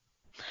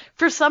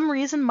 For some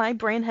reason, my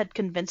brain had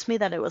convinced me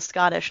that it was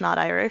Scottish, not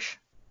Irish.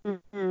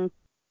 Mm-hmm.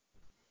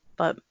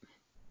 But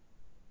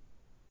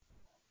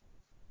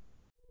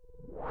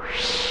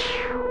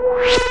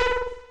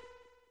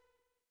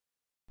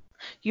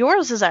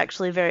yours is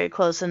actually very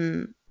close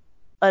in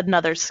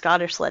another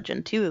Scottish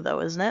legend too,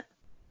 though, isn't it?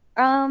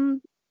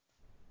 Um,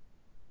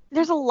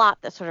 there's a lot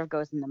that sort of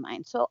goes into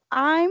mine. So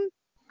I'm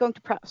going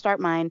to start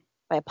mine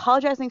by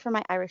apologizing for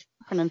my Irish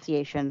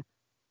pronunciation.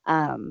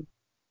 Um,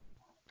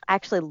 I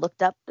actually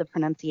looked up the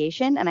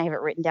pronunciation and I have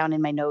it written down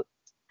in my notes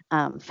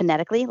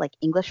phonetically, like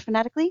English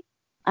phonetically.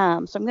 So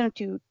I'm going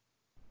to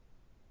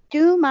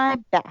do my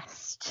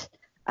best.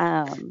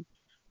 Um,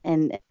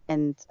 and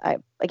I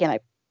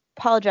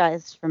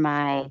apologize for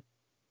my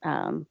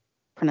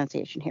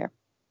pronunciation here.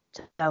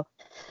 So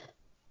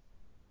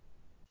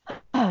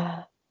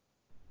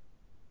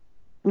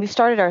we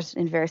started ours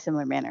in very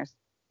similar manners.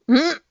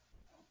 Mm.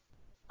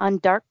 On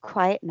dark,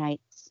 quiet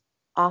nights,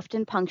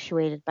 often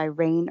punctuated by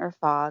rain or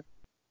fog,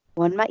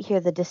 one might hear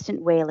the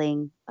distant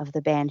wailing of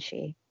the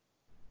banshee.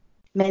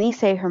 Many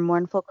say her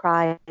mournful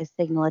cries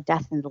signal a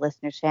death in the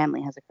listener's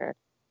family has occurred.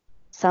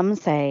 Some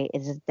say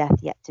it is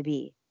death yet to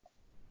be.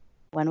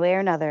 One way or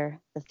another,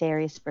 the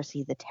fairies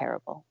foresee the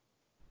terrible.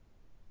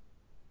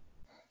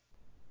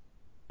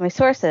 My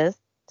sources,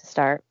 to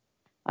start,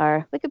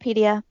 are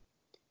Wikipedia,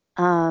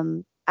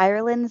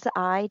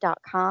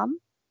 IrelandsEye.com,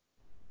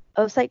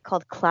 a website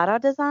called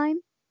Claddagh Design.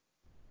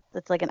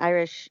 That's like an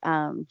Irish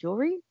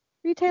jewelry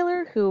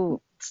retailer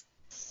who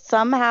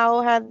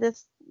somehow had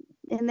this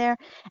in there.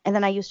 And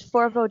then I used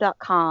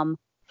Forvo.com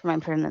for my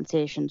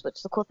pronunciations,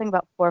 which the cool thing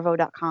about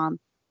Forvo.com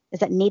is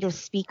that native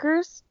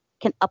speakers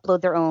can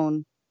upload their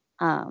own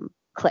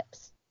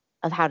clips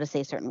of how to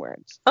say certain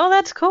words. Oh,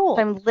 that's cool.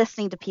 So I'm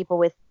listening to people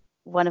with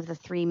one of the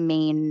three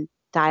main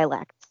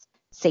dialects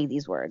say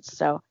these words.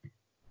 So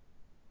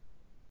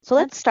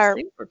let's start.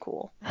 Super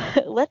cool.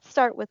 Let's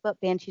start with what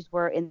banshees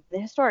were in the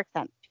historic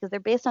sense, because they're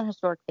based on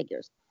historic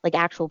figures, like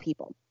actual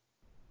people.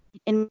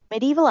 In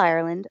medieval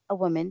Ireland, a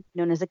woman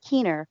known as a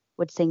keener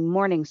would sing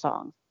mourning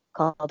songs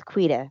called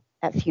cuida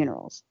at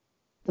funerals.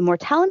 The more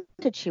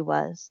talented she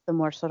was, the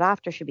more sought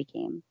after she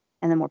became,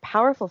 and the more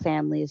powerful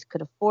families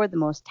could afford the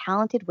most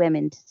talented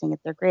women to sing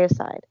at their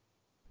graveside.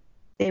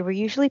 They were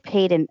usually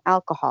paid in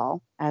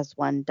alcohol, as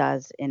one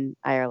does in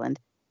Ireland,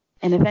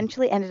 and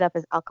eventually ended up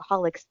as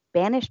alcoholics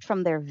banished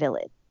from their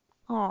village.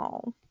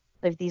 Oh.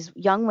 Like these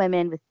young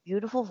women with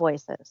beautiful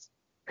voices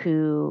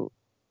who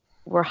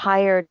were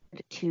hired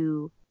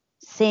to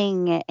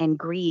sing and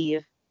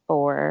grieve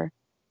for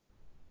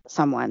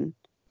someone,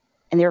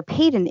 and they were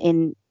paid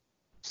in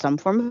some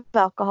form of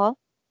alcohol.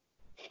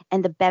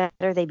 And the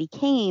better they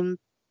became,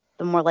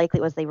 the more likely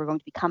it was they were going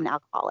to become an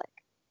alcoholic.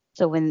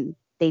 So when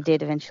they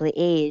did eventually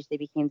age, they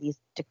became these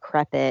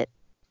decrepit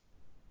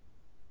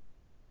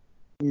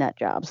nut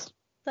jobs.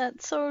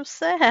 That's so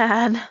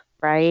sad.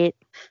 Right?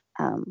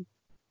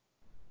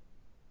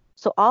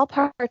 So all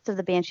parts of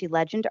the Banshee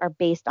legend are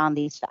based on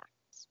these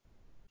facts.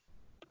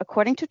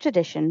 According to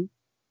tradition,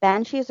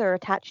 banshees are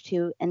attached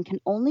to and can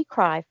only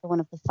cry for one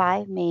of the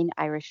five main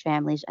Irish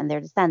families and their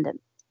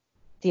descendants: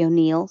 the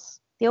O'Neills,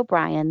 the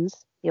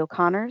O'Briens, the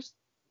O'Connors,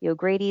 the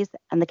O'Grady's,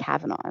 and the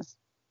Kavanaghs.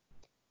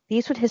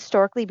 These would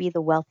historically be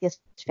the wealthiest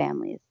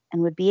families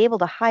and would be able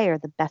to hire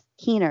the best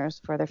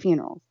keeners for their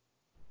funerals.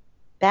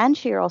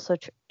 Banshee are also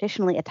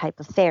traditionally a type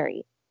of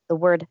fairy. The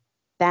word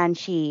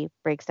banshee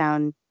breaks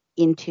down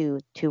into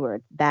two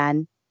words,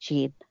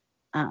 banshee,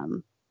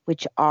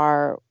 which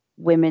are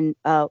women,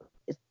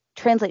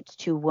 translates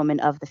to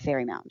woman of the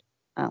fairy mound,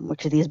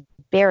 which are these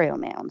burial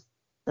mounds.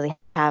 So they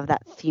have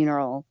that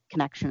funeral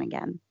connection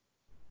again.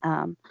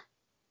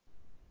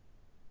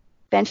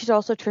 Banshee is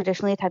also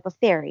traditionally a type of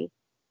fairy,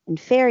 and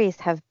fairies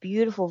have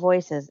beautiful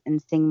voices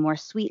and sing more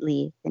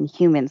sweetly than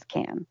humans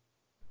can.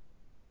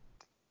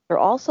 They're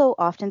also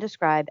often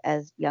described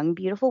as young,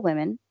 beautiful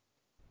women,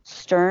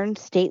 stern,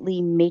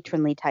 stately,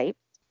 matronly types,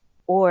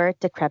 or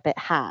decrepit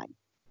hags,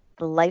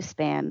 the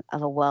lifespan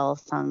of a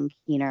well-sung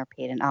keener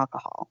paid in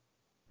alcohol.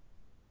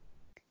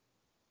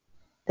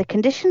 The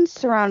conditions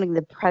surrounding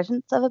the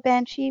presence of a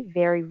banshee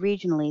vary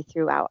regionally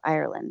throughout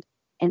Ireland.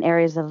 In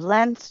areas of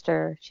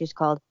Leinster, she's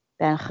called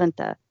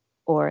Banchunta,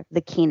 or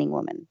the keening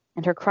woman,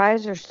 and her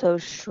cries are so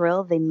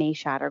shrill they may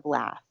shatter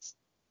glass.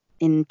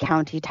 In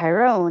County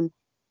Tyrone,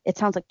 it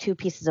sounds like two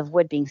pieces of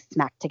wood being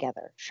smacked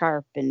together,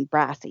 sharp and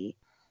brassy.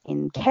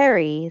 In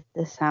Kerry,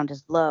 the sound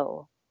is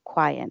low,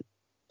 quiet,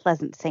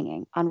 pleasant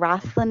singing. On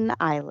Rathlin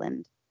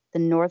Island, the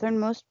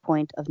northernmost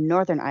point of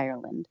Northern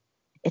Ireland,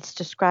 it's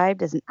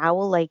described as an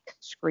owl-like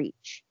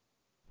screech.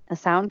 A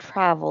sound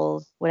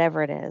travels,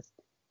 whatever it is.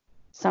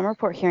 Some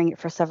report hearing it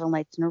for several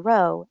nights in a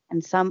row,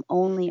 and some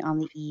only on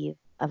the eve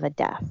of a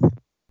death.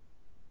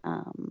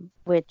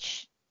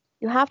 Which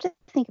you have to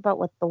think about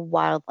what the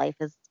wildlife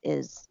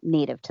is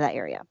native to that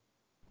area.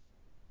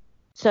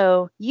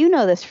 So you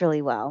know this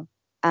really well.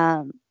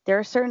 There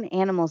are certain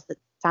animals that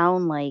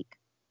sound like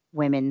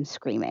women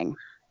screaming.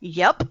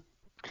 Yep.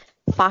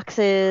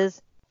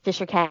 Foxes,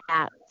 fisher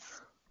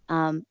cats,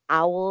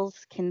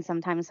 owls can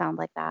sometimes sound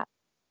like that.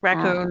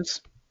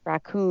 Raccoons.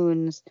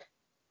 Raccoons.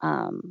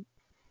 I'm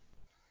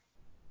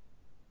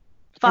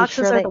Foxes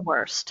sure are that the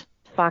worst.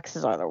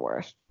 foxes are the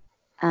worst.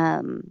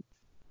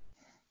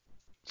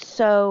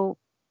 So,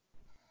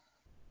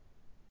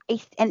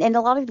 and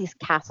a lot of these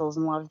castles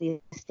and a lot of these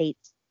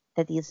estates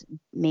that these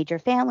major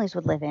families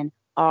would live in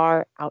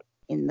are out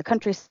in the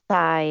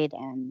countryside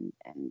and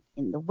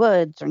in the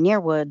woods or near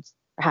woods,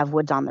 or have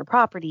woods on their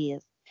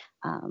properties.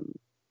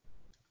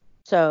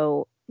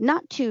 So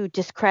not to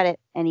discredit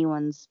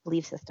anyone's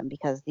belief system,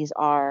 because these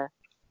are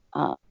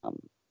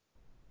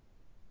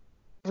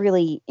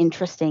really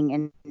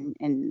interesting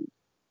and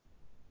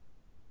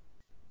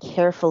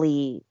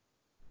carefully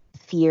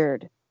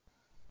feared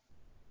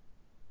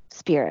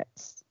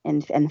spirits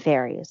and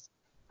fairies.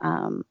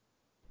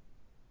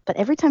 But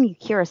every time you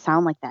hear a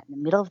sound like that in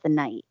the middle of the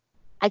night,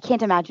 I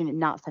can't imagine it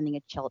not sending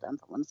a chill down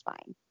someone's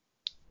spine.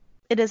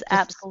 It is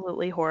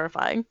absolutely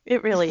horrifying.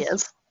 It really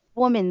is.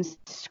 Woman's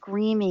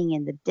screaming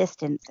in the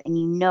distance, and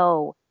you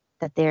know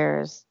that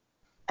there's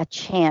a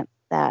chance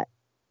that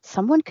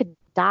someone could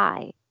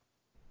die.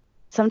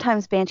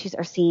 Sometimes banshees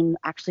are seen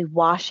actually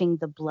washing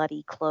the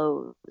bloody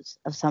clothes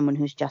of someone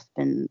who's just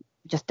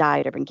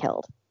died or been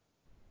killed.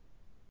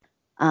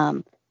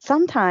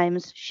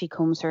 Sometimes she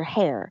combs her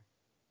hair,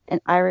 and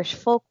Irish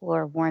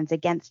folklore warns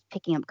against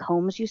picking up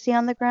combs you see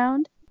on the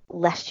ground,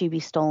 lest you be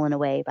stolen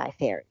away by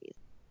fairies.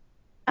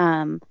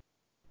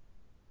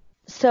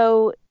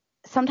 So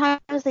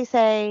sometimes they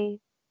say,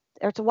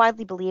 or it's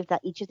widely believed,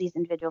 that each of these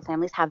individual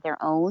families have their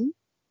own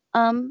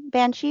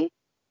banshee.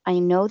 I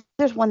know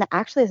there's one that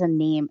actually has a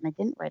name, and I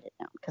didn't write it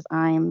down because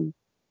I'm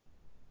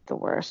the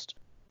worst.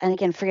 And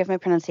again, forgive my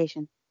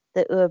pronunciation.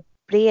 The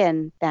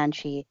Ubrian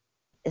banshee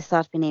is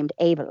thought to be named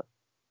Abel,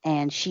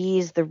 and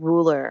she's the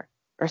ruler,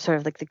 or sort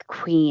of like the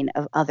queen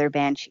of other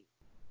banshees.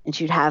 And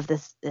she'd have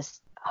this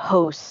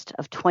host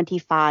of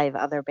 25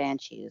 other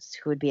banshees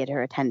who would be at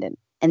her attendant.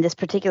 And this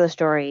particular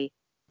story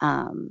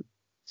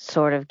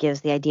sort of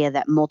gives the idea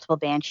that multiple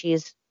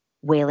banshees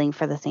wailing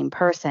for the same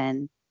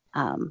person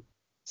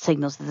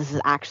signals that this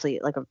is actually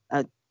like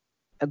a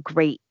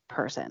great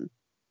person.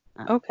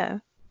 Okay.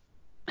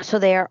 So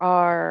there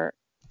are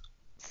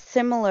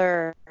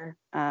similar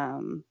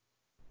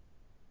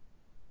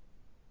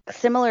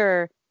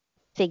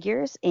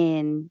figures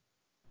in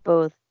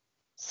both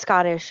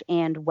Scottish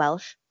and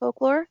Welsh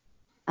folklore.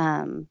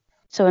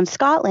 So in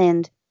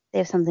Scotland, they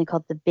have something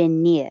called the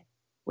Bin Nia,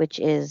 which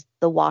is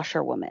the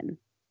washerwoman.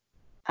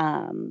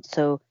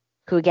 So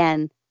who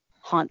again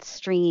haunts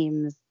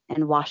streams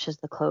and washes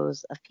the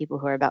clothes of people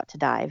who are about to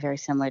die, very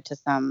similar to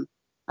some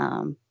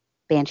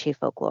banshee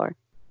folklore.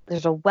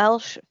 There's a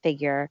Welsh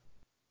figure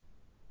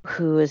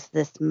who is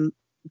this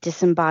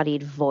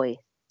disembodied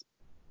voice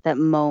that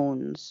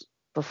moans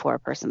before a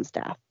person's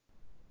death.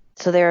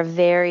 So there are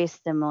very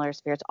similar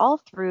spirits all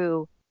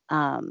through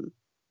the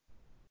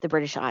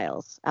British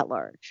Isles at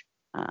large.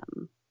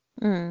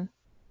 And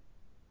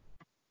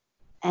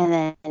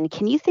then,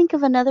 can you think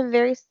of another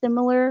very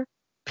similar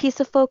piece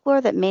of folklore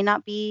that may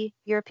not be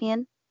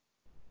European?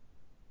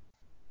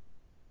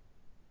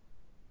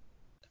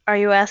 Are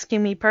you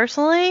asking me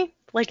personally?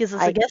 Like, is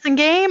this a guessing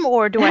game,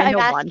 or do I know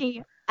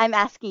one? I'm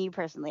asking you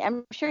personally.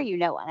 I'm sure you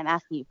know one. I'm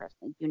asking you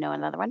personally. Do you know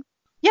another one?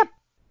 Yep.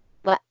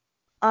 What?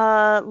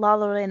 La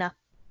Llorona.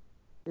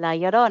 La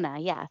Llorona,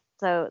 yeah.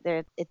 So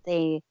it's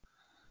a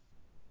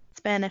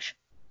Spanish.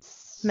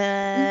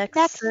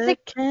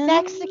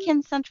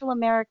 Mexican Central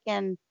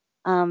American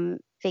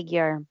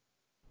figure.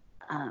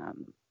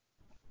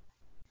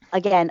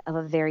 Again, of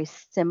a very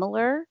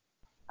similar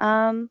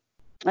urban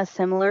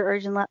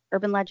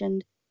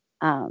legend.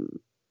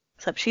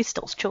 Except she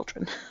steals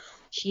children.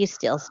 She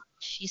steals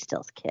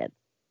kids.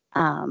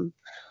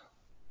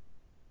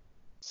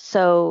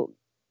 So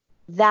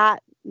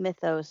that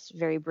mythos,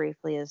 very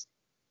briefly, is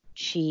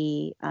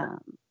she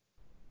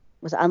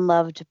was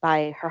unloved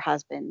by her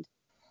husband,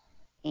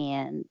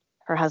 and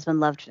her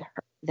husband loved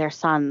their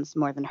sons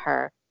more than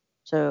her.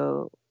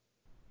 So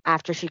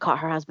after she caught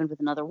her husband with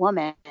another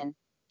woman,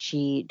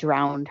 she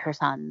drowned her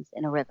sons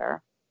in a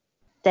river,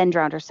 then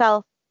drowned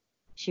herself.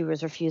 She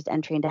was refused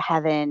entry into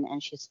heaven,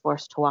 and she's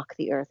forced to walk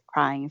the earth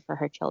crying for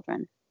her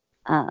children.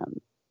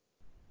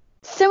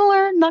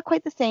 Similar, not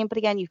quite the same, but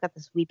again, you've got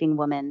this weeping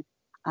woman,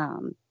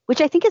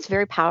 which I think is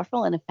very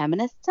powerful in a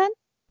feminist sense.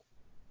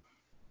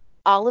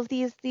 All of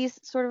these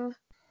sort of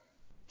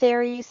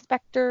fairy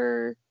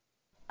specter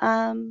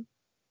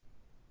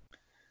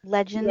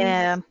legends.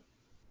 Yeah.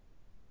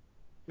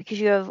 Because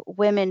you have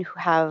women who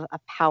have a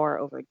power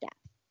over death,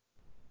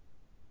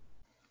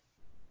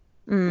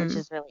 which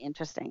is really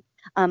interesting.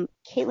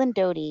 Caitlin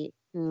Doughty,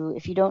 who,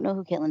 if you don't know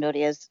who Caitlin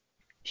Doughty is,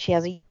 she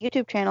has a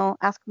YouTube channel,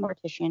 Ask a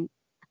Mortician.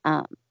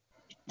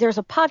 There's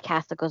a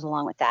podcast that goes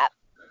along with that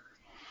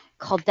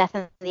called Death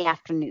in the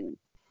Afternoon.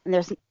 And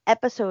there's an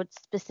episode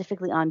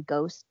specifically on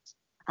ghosts.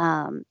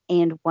 And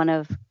one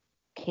of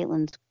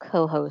Caitlin's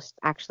co-hosts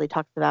actually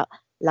talks about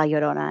La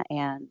Llorona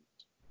and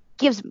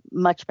gives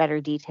much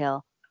better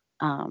detail.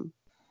 and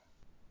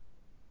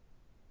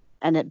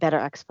a better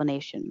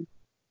explanation.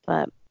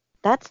 But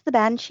that's the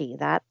Banshee.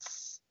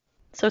 That's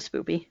So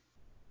spoopy.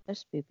 so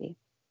spoopy.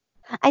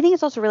 I think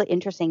it's also really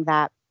interesting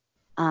that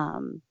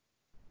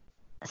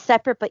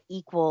separate but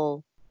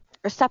equal,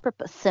 or separate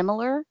but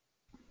similar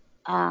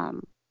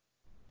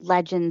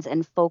legends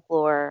and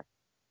folklore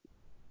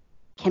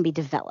can be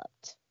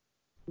developed,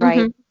 right?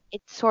 Mhm.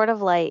 It's sort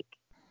of like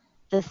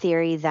the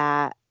theory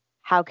that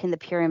how can the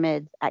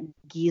pyramids at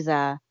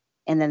Giza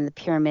and then the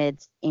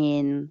pyramids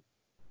in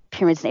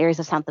areas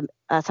of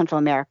Central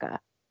America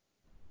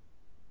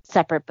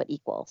separate but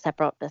equal,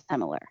 separate but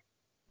similar,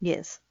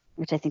 Yes.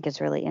 which I think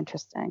is really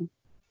interesting.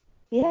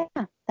 Yeah,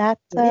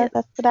 that's It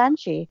is. the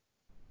Banshee.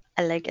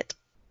 I like it.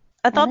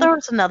 I thought like there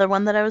was another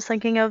one that I was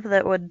thinking of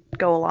that would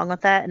go along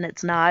with that, and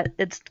it's not.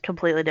 It's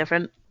completely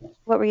different.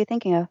 What were you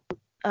thinking of?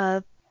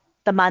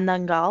 The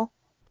Manananggal.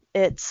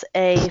 It's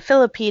a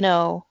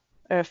Filipino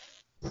or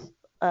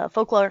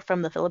folklore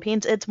from the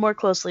Philippines. It's more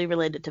closely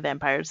related to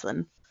vampires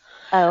than.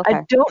 Oh, okay.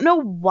 I don't know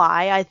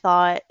why I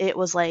thought it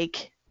was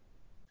like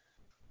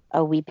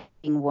A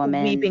weeping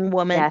woman. weeping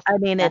woman. Death I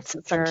mean, it's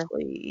messenger.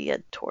 essentially a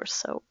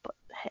torso, but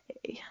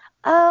hey.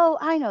 Oh,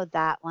 I know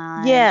that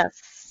one.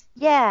 Yes.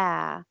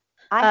 Yeah.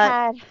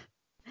 I,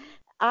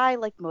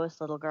 like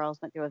most little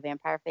girls, went through a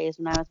vampire phase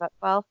when I was about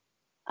 12.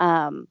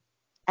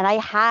 And I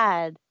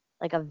had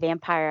like a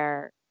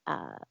vampire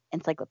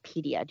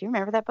encyclopedia. Do you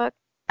remember that book?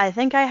 I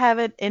think I have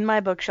it in my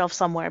bookshelf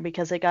somewhere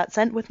because it got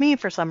sent with me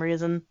for some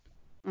reason.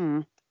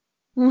 Mm.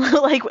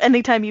 Like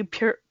anytime you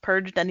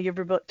purged any of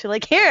your book to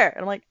like here,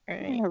 and I'm like, all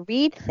I'm right. gonna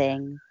read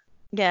things.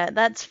 Yeah,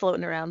 that's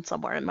floating around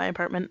somewhere in my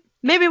apartment.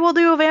 Maybe we'll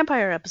do a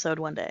vampire episode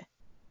one day.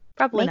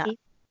 Probably Maybe.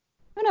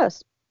 Who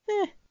knows?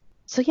 not.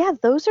 So yeah,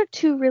 those are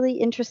two really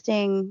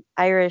interesting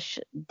Irish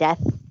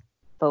death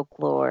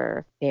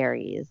folklore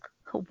fairies.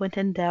 When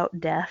in doubt,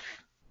 death.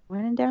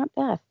 When in doubt,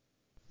 death.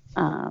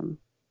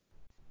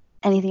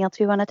 Anything else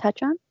we want to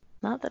touch on?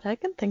 Not that I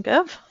can think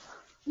of.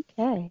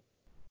 Okay.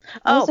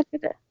 Oh,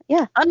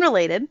 Yeah.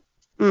 unrelated.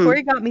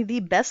 Corey got me the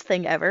best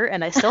thing ever,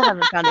 and I still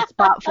haven't found a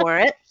spot for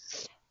it.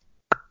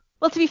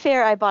 Well, to be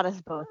fair, I bought us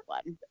both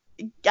one.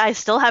 I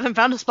still haven't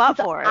found a spot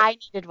for it. I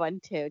needed one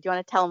too. Do you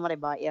want to tell them what I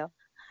bought you?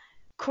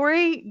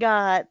 Corey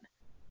got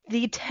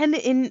the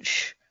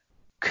 10-inch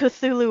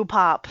Cthulhu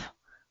Pop.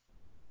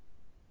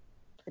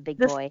 The big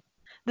boy.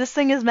 This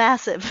thing is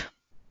massive.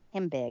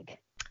 Him big.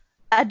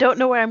 I don't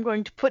know where I'm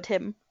going to put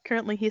him.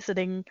 Currently, he's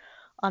sitting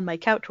on my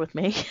couch with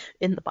me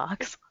in the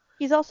box.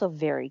 He's also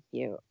very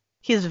cute.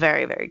 He's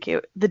very, very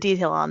cute. The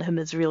detail on him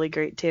is really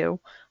great too.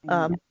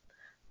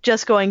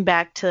 Just going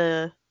back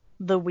to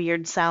the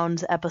Weird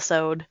Sounds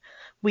episode,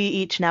 we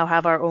each now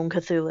have our own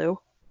Cthulhu.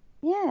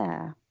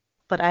 Yeah.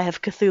 But I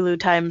have Cthulhu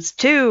times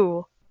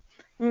 2.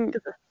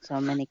 So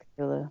many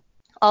Cthulhu.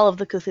 All of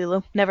the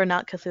Cthulhu. Never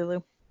not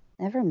Cthulhu.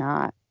 Never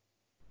not.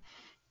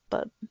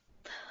 But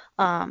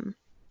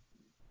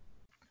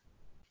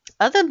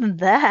other than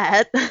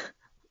that.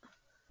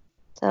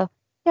 So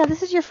yeah,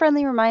 this is your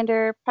friendly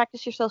reminder.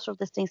 Practice your social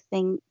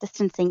distancing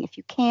if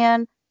you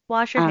can.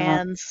 Wash your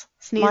hands.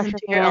 Sneeze into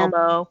your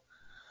elbow.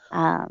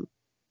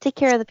 Take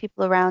care of the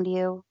people around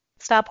you.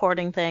 Stop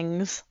hoarding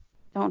things.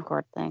 Don't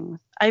hoard things.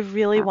 I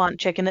really want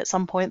chicken at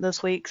some point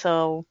this week,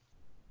 so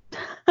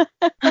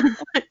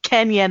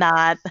can you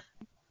not?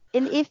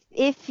 And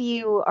if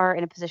you are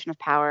in a position of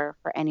power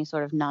for any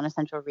sort of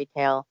non-essential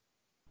retail,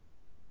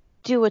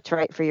 do what's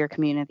right for your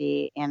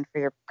community and for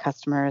your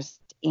customers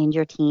and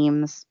your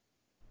teams.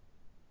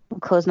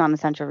 Close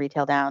non-essential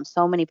retail down.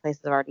 So many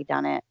places have already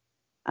done it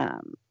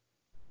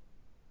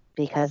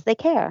because they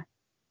care.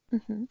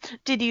 Mm-hmm.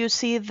 Did you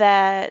see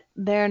that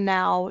they're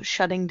now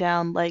shutting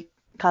down like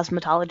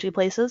cosmetology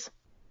places?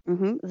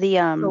 Mm-hmm. The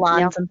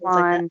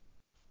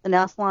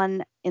nail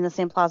salon in the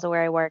same plaza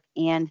where I work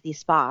and the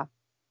spa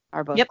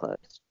are both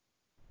closed.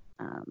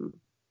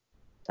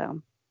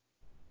 So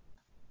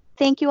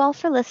thank you all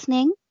for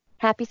listening.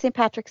 Happy St.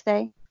 Patrick's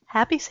Day.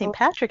 Happy St.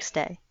 Patrick's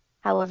Day.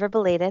 However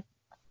belated.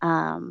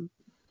 Enjoy.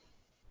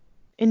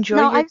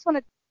 I just want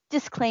to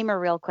disclaimer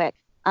real quick.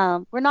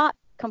 We're not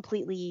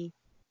completely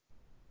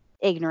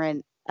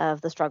ignorant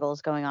of the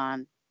struggles going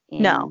on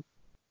in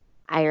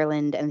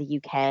Ireland and the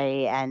UK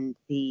and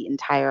the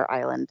entire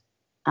island.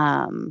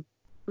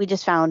 We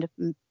just found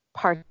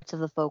parts of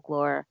the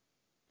folklore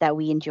that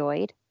we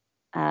enjoyed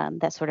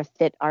that sort of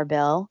fit our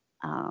bill.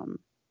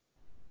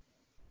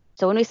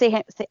 So when we say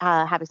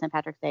Happy St.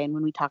 Patrick's Day and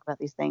when we talk about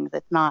these things,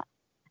 it's not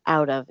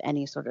out of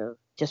any sort of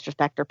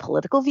disrespect or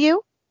political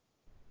view.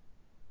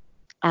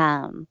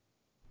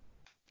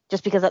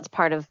 Just because that's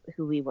part of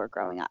who we were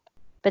growing up.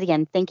 But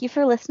again, thank you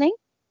for listening.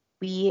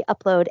 We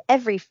upload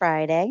every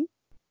Friday.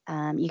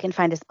 You can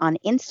find us on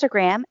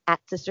Instagram at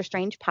Sister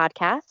Strange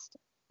Podcast.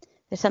 If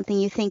there's something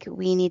you think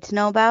we need to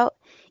know about,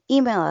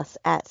 email us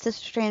at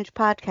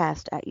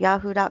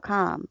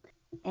sisterstrangepodcast@yahoo.com.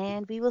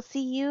 And we will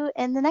see you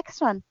in the next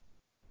one.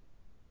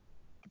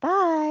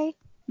 Goodbye.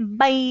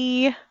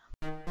 Bye.